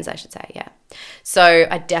lens, I should say. Yeah. So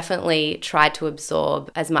I definitely tried to absorb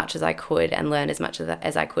as much as I could and learn as much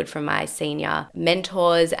as I could from my senior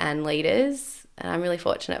mentors and leaders. And I'm really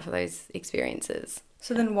fortunate for those experiences.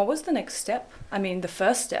 So then what was the next step? I mean, the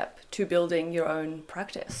first step to building your own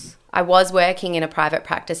practice? I was working in a private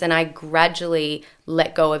practice, and I gradually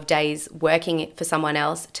let go of days working for someone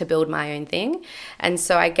else to build my own thing. And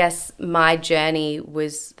so I guess my journey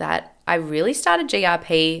was that I really started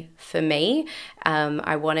GRP for me.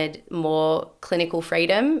 I wanted more clinical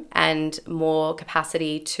freedom and more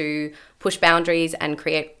capacity to push boundaries and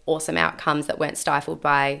create awesome outcomes that weren't stifled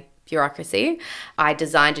by bureaucracy. I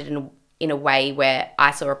designed it in a way where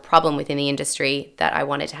I saw a problem within the industry, that I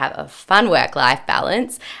wanted to have a fun work-life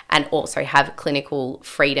balance and also have clinical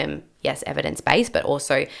freedom, yes, evidence-based, but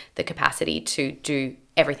also the capacity to do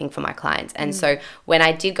everything for my clients. And so when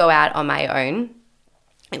I did go out on my own,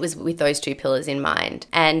 it was with those 2 pillars in mind.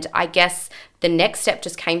 And I guess the next step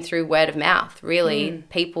just came through word of mouth, really.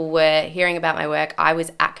 People were hearing about my work. I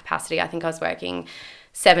was at capacity. I think I was working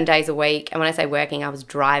 7 days a week. And when I say working, I was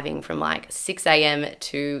driving from like 6 a.m.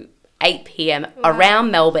 to 8 p.m. around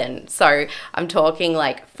Melbourne. So I'm talking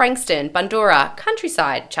like Frankston, Bundoora,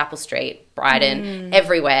 Countryside, Chapel Street, Brighton,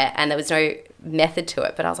 everywhere. And there was no method to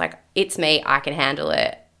it. But I was like, it's me. I can handle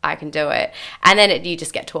it. I can do it. And then you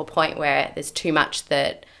just get to a point where there's too much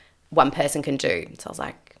that one person can do. So I was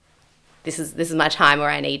like, this is my time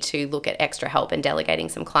where I need to look at extra help and delegating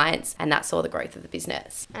some clients, and that saw the growth of the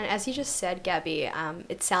business. And as you just said, Gaby,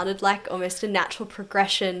 it sounded like almost a natural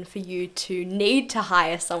progression for you to need to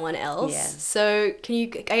hire someone else. Yeah. So can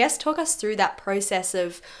you, I guess, talk us through that process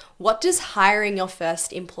of what does hiring your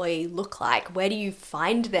first employee look like? Where do you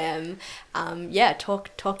find them?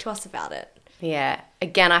 Talk to us about it. Yeah.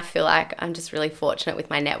 Again, I feel like I'm just really fortunate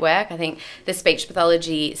with my network. I think the speech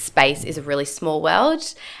pathology space is a really small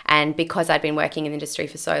world. And because I'd been working in the industry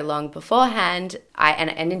for so long beforehand,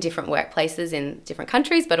 and in different workplaces in different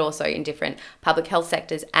countries, but also in different public health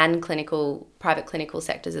sectors and private clinical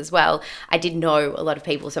sectors as well, I did know a lot of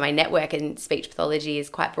people. So my network in speech pathology is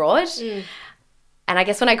quite broad. And I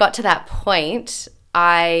guess when I got to that point,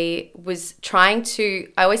 I always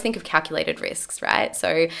think of calculated risks, right?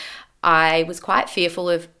 So I was quite fearful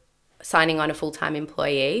of signing on a full-time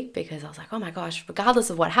employee because I was like, oh my gosh, regardless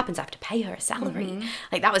of what happens, I have to pay her a salary.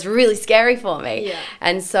 Like that was really scary for me. Yeah.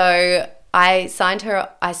 And so I signed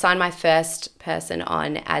my first person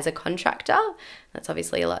on as a contractor. That's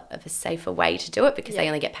obviously a lot of a safer way to do it because they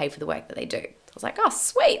only get paid for the work that they do. So I was like, oh,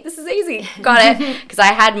 sweet, this is easy. Got it. Because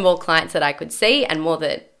I had more clients that I could see and more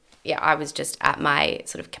that, I was just at my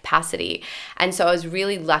sort of capacity. And so I was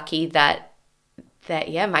really lucky that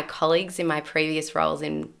my colleagues in my previous roles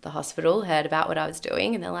in the hospital heard about what I was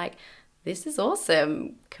doing and they're like, this is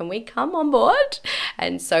awesome. Can we come on board?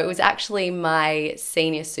 And so it was actually my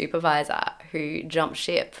senior supervisor who jumped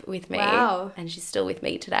ship with me. Wow. And she's still with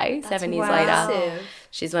me today, That's 7 years massive. later.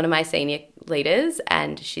 She's one of my senior leaders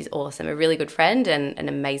and she's awesome, a really good friend and an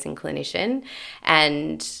amazing clinician.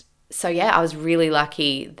 And so, I was really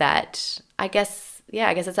lucky that I guess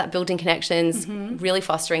it's that building connections, really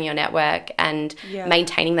fostering your network and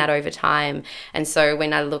maintaining that over time. And so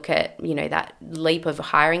when I look at, that leap of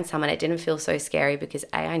hiring someone, it didn't feel so scary because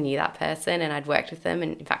I knew that person and I'd worked with them.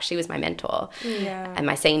 And in fact, she was my mentor and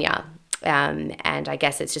my senior. And I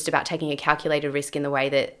guess it's just about taking a calculated risk in the way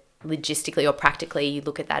that logistically or practically you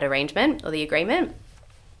look at that arrangement or the agreement.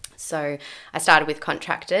 So I started with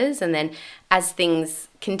contractors and then as things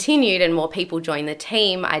continued and more people joined the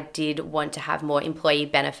team, I did want to have more employee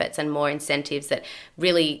benefits and more incentives that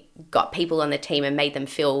really got people on the team and made them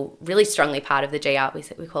feel really strongly part of the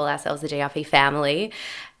GRP. We call ourselves the GRP family.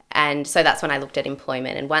 And so that's when I looked at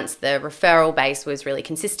employment. And once the referral base was really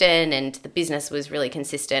consistent and the business was really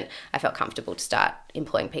consistent, I felt comfortable to start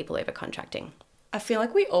employing people over contracting. I feel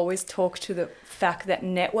like we always talk to the fact that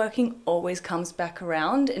networking always comes back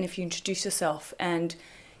around. And if you introduce yourself and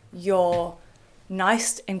you're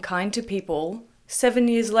nice and kind to people, 7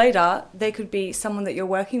 years later, they could be someone that you're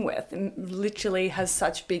working with and literally has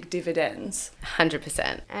such big dividends.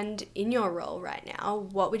 100%. And in your role right now,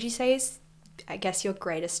 what would you say is, I guess, your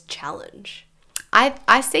greatest challenge?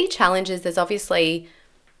 I see challenges. There's obviously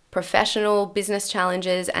professional business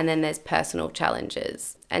challenges and then there's personal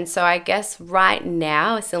challenges. And so I guess right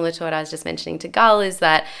now, similar to what I was just mentioning to Gull, is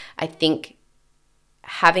that I think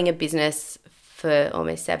having a business for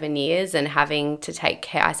almost 7 years and having to take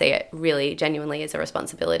care, I see it really genuinely as a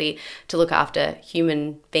responsibility to look after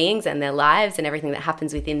human beings and their lives and everything that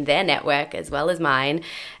happens within their network as well as mine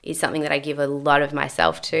is something that I give a lot of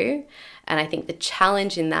myself to. And I think the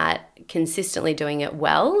challenge in that, consistently doing it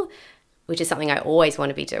well, which is something I always want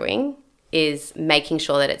to be doing, is making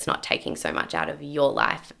sure that it's not taking so much out of your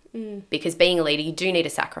life. Because being a leader, you do need a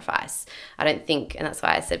sacrifice. I don't think, and that's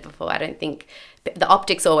why I said before, I don't think the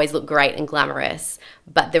optics always look great and glamorous,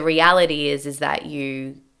 but the reality is that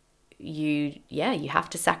you have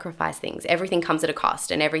to sacrifice things. Everything comes at a cost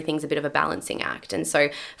and everything's a bit of a balancing act. And so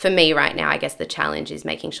for me right now, I guess the challenge is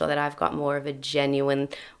making sure that I've got more of a genuine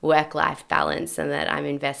work-life balance and that I'm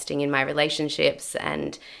investing in my relationships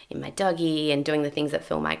and in my doggy and doing the things that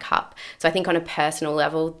fill my cup. So I think on a personal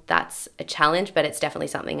level, that's a challenge, but it's definitely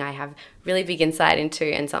something I have really big insight into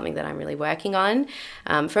and something that I'm really working on.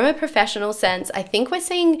 From a professional sense, I think we're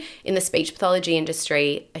seeing in the speech pathology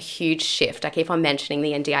industry a huge shift. I keep on mentioning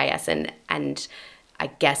the NDIS and I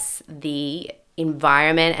guess the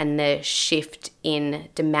environment and the shift in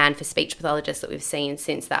demand for speech pathologists that we've seen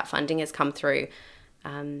since that funding has come through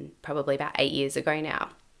probably about 8 years ago now.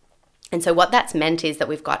 And so what that's meant is that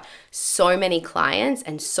we've got so many clients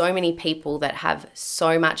and so many people that have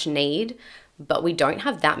so much need, but we don't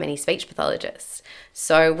have that many speech pathologists.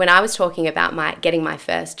 So when I was talking about getting my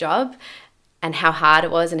first job and how hard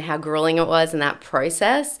it was and how grueling it was in that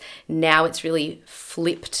process, now it's really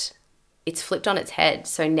flipped. It's flipped on its head.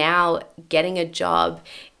 So now getting a job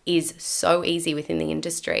is so easy within the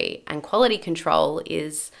industry and quality control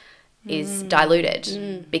is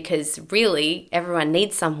diluted because really everyone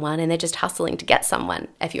needs someone and they're just hustling to get someone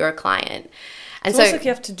if you're a client. And It's almost like you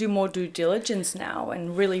have to do more due diligence now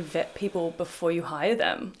and really vet people before you hire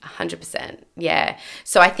them. 100%. Yeah.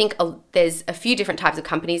 So I think there's a few different types of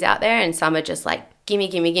companies out there and some are just like,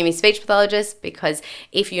 gimme speech pathologists, because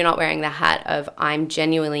if you're not wearing the hat of I'm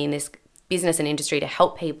genuinely in this business and industry to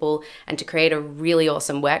help people and to create a really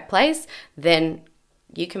awesome workplace, then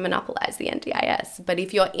you can monopolize the NDIS. But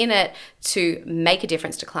if you're in it to make a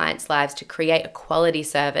difference to clients' lives, to create a quality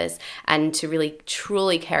service and to really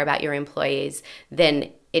truly care about your employees,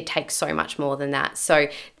 then it takes so much more than that. So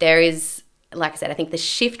there is, like I said, I think the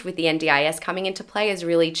shift with the NDIS coming into play has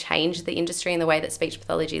really changed the industry and the way that speech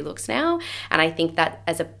pathology looks now. And I think that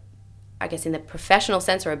I guess in the professional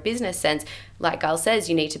sense or a business sense, like Gail says,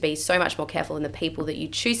 you need to be so much more careful in the people that you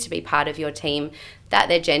choose to be part of your team, that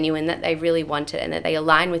they're genuine, that they really want it and that they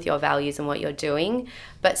align with your values and what you're doing.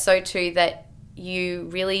 But so too that you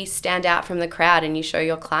really stand out from the crowd and you show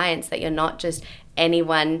your clients that you're not just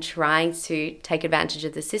anyone trying to take advantage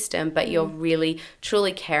of the system, but you're really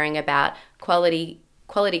truly caring about quality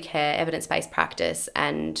care, evidence-based practice,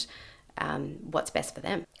 and what's best for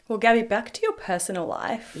them. Well, Gaby, back to your personal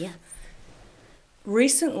life. Yeah.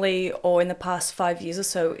 Recently, or in the past 5 years or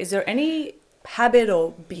so, is there any habit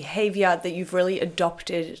or behavior that you've really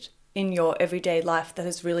adopted in your everyday life that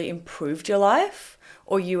has really improved your life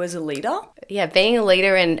or you as a leader? Yeah, being a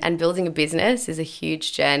leader and building a business is a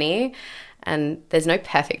huge journey, and there's no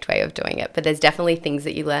perfect way of doing it, but there's definitely things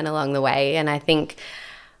that you learn along the way. And I think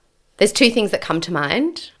there's two things that come to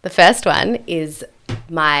mind. The first one is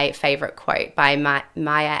my favorite quote by Maya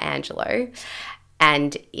Angelou,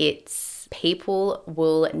 and it's, people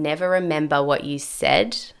will never remember what you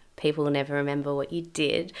said, people will never remember what you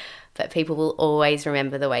did, but people will always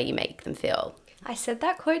remember the way you make them feel. I said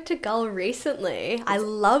that quote to Gull recently. I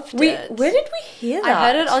loved it. Where did we hear that? I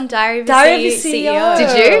heard it on Diary of a CEO.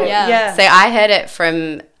 Did you? Yeah. So I heard it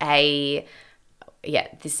from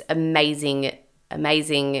this amazing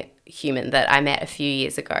human that I met a few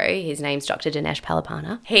years ago. His name's Dr. Dinesh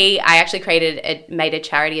Palapana. I actually made a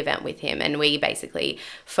charity event with him, and we basically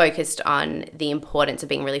focused on the importance of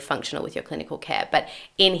being really functional with your clinical care. But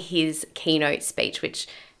in his keynote speech, which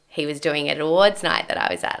he was doing at an awards night that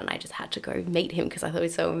I was at, and I just had to go meet him because I thought it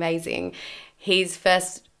was so amazing.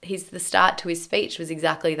 The start to his speech was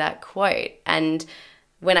exactly that quote. And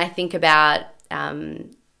when I think about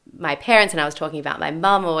my parents, and I was talking about my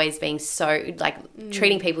mum always being so,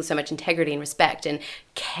 treating people with so much integrity and respect and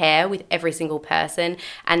care with every single person,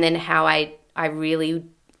 and then how I really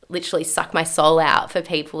literally suck my soul out for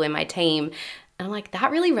people in my team. And I'm like,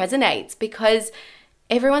 that really resonates, because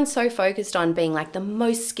everyone's so focused on being like the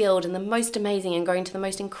most skilled and the most amazing and going to the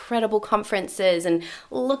most incredible conferences and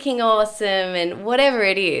looking awesome and whatever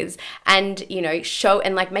it is, and show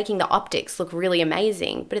and making the optics look really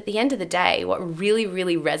amazing. But at the end of the day, what really,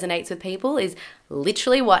 really resonates with people is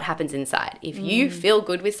literally what happens inside. If you feel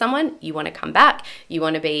good with someone, you want to come back, you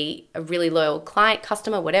want to be a really loyal client,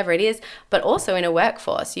 customer, whatever it is. But also in a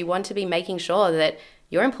workforce, you want to be making sure that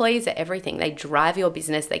your employees are everything. They drive your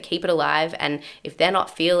business, they keep it alive. And if they're not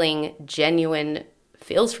feeling genuine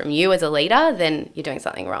feels from you as a leader, then you're doing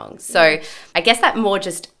something wrong. So I guess that more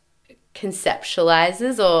just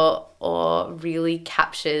conceptualizes or really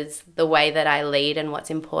captures the way that I lead and what's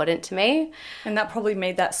important to me. And that probably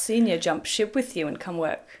made that senior jump ship with you and come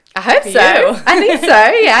work. I hope so. I think so.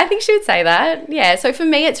 Yeah, I think she would say that. Yeah. So for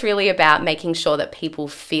me, it's really about making sure that people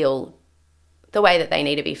feel the way that they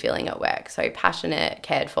need to be feeling at work. So passionate,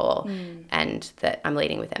 cared for, and that I'm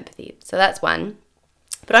leading with empathy. So that's one.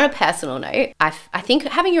 But on a personal note, I think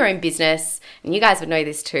having your own business, and you guys would know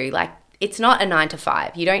this too, it's not a 9 to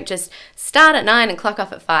 5. You don't just start at 9 and clock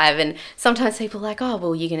off at 5. And sometimes people are like, oh,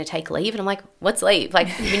 well, you're going to take leave. And I'm like, what's leave? When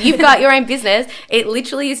you've got your own business, it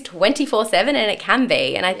literally is 24/7, and it can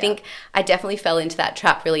be. And I think I definitely fell into that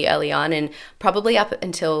trap really early on, and probably up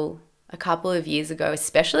until a couple of years ago,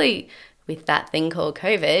 especially with that thing called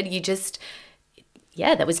COVID,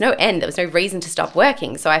 there was no end. There was no reason to stop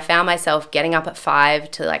working. So I found myself getting up at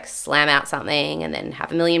 5 to slam out something, and then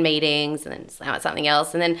have a million meetings, and then slam out something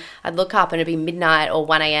else. And then I'd look up and it'd be midnight or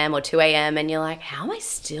 1 a.m. or 2 a.m. and you're like, how am I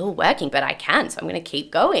still working? But I can, so I'm going to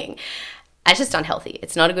keep going. It's just unhealthy.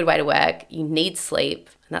 It's not a good way to work. You need sleep.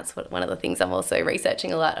 And that's one of the things I'm also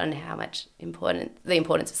researching a lot on, how much the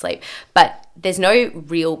importance of sleep. But there's no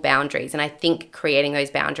real boundaries. And I think creating those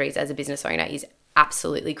boundaries as a business owner is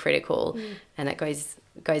absolutely critical. And it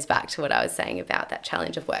goes back to what I was saying about that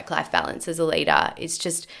challenge of work-life balance as a leader. It's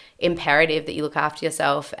just imperative that you look after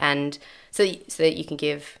yourself, and so that you can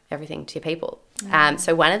give everything to your people.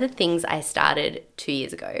 So one of the things I started 2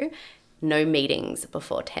 years ago, no meetings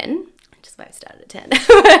before 10. Just why I started at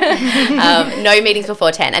 10. No meetings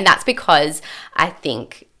before 10. And that's because I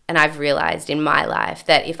think, and I've realized in my life,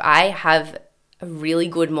 that if I have a really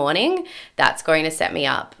good morning, that's going to set me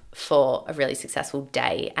up for a really successful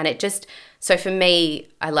day. And so for me,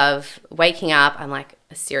 I love waking up. I'm like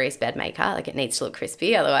a serious bed maker. It needs to look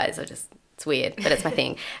crispy. Otherwise, it's weird, but it's my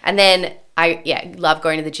thing. And then I love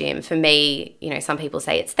going to the gym. For me, some people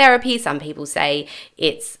say it's therapy. Some people say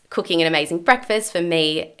it's cooking an amazing breakfast. For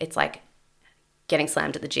me, it's getting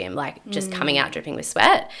slammed at the gym, just coming out dripping with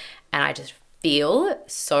sweat. And I just feel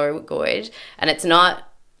so good. And it's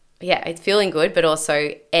feeling good, but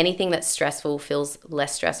also anything that's stressful feels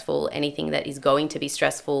less stressful. Anything that is going to be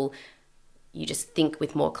stressful, you just think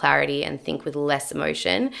with more clarity and think with less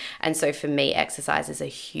emotion. And so for me, exercise is a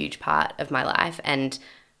huge part of my life. And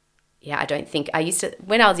yeah, I don't think I used to,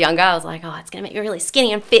 when I was younger, I was like, oh, it's going to make me really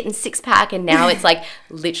skinny and fit and six pack. And now it's like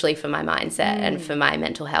literally for my mindset and for my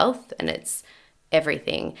mental health, and it's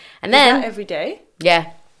everything. And then Is that every day?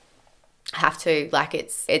 Yeah, I have to. Like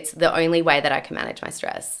it's the only way that I can manage my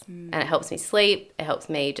stress, and it helps me sleep. It helps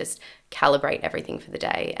me just calibrate everything for the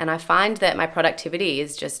day. And I find that my productivity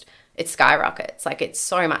is just, it skyrockets. Like it's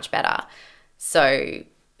so much better. So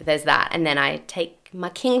there's that. And then I take my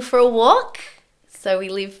king for a walk. So we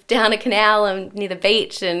live down a canal and near the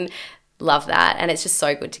beach, and love that. And it's just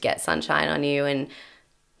so good to get sunshine on you. And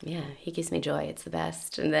yeah, he gives me joy. It's the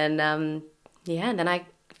best. And then, and then I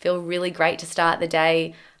feel really great to start the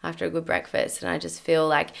day after a good breakfast. And I just feel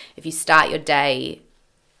like if you start your day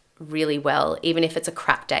really well, even if it's a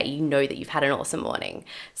crap day, you know that you've had an awesome morning.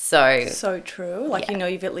 So true. Like, you know,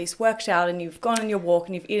 you've at least worked out and you've gone on your walk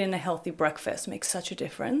and you've eaten a healthy breakfast. Makes such a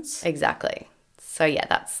difference. Exactly. So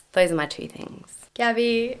yeah, those are my two things.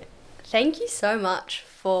 Gaby, thank you so much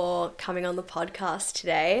for coming on the podcast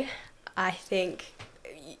today. I think,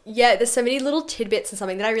 there's so many little tidbits and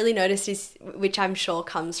something that I really noticed is, which I'm sure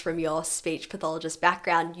comes from your speech pathologist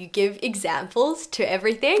background. You give examples to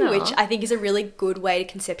everything, which I think is a really good way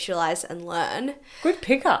to conceptualize and learn. Good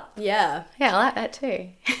pickup. Yeah. Yeah, I like that too.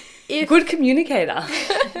 Good communicator.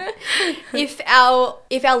 If our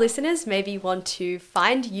listeners maybe want to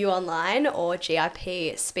find you online or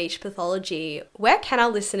GRP Speech Pathology, where can our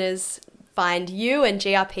listeners find you and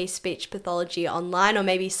GRP Speech Pathology online, or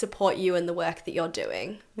maybe support you in the work that you're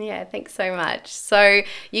doing? Yeah, thanks so much. So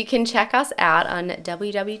you can check us out on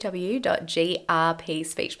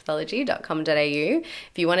www.grpspeechpathology.com.au.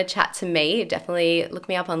 If you want to chat to me, definitely look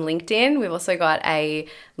me up on LinkedIn. We've also got a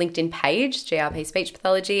LinkedIn page, GRP Speech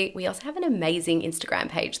Pathology. We also have an amazing Instagram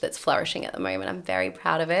page that's flourishing at the moment. I'm very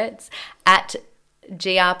proud of it. It's at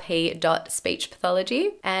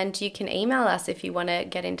grp.speechpathology, and you can email us if you want to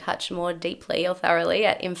get in touch more deeply or thoroughly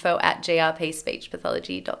at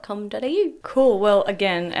info@grpspeechpathology.com.au. Cool. Well,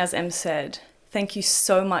 again, as Em said, thank you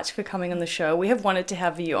so much for coming on the show. We have wanted to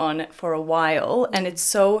have you on for a while, and it's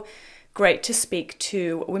so great to speak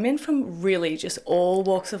to women from really just all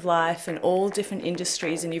walks of life and all different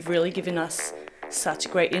industries, and you've really given us such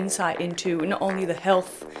great insight into not only the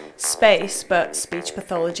health space, but speech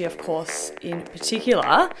pathology, of course, in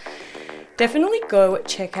particular. Definitely go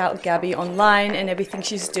check out Gaby online and everything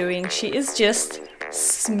she's doing. She is just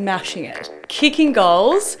smashing it, kicking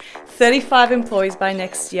goals. 35 employees by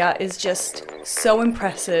next year is just so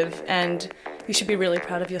impressive, and you should be really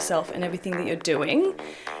proud of yourself and everything that you're doing.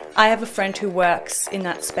 I have a friend who works in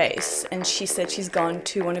that space, and she said she's gone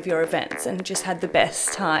to one of your events and just had the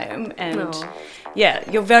best time. And yeah,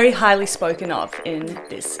 you're very highly spoken of in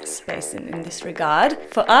this space and in this regard.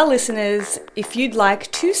 For our listeners, if you'd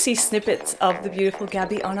like to see snippets of the beautiful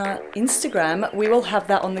Gaby on our Instagram, we will have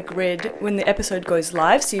that on the grid when the episode goes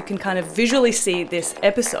live, so you can kind of visually see this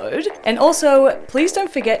episode. And also, please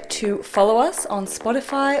don't forget to follow us on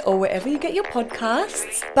Spotify or wherever you get your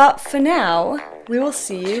podcasts. But for now, we will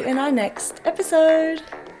see you in our next episode.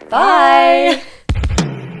 Bye!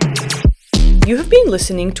 You have been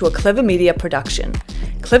listening to a Clever Media production.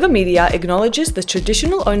 Clever Media acknowledges the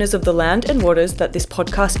traditional owners of the land and waters that this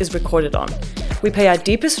podcast is recorded on. We pay our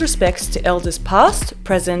deepest respects to elders past,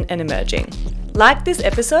 present, and emerging. Like this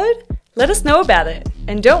episode? Let us know about it.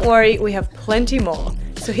 And don't worry, we have plenty more.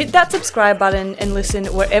 So hit that subscribe button and listen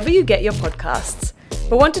wherever you get your podcasts.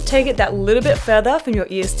 But want to take it that little bit further from your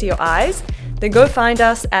ears to your eyes? Then go find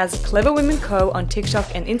us as Clever Women Co. on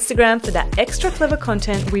TikTok and Instagram for that extra clever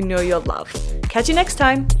content we know you'll love. Catch you next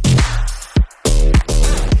time.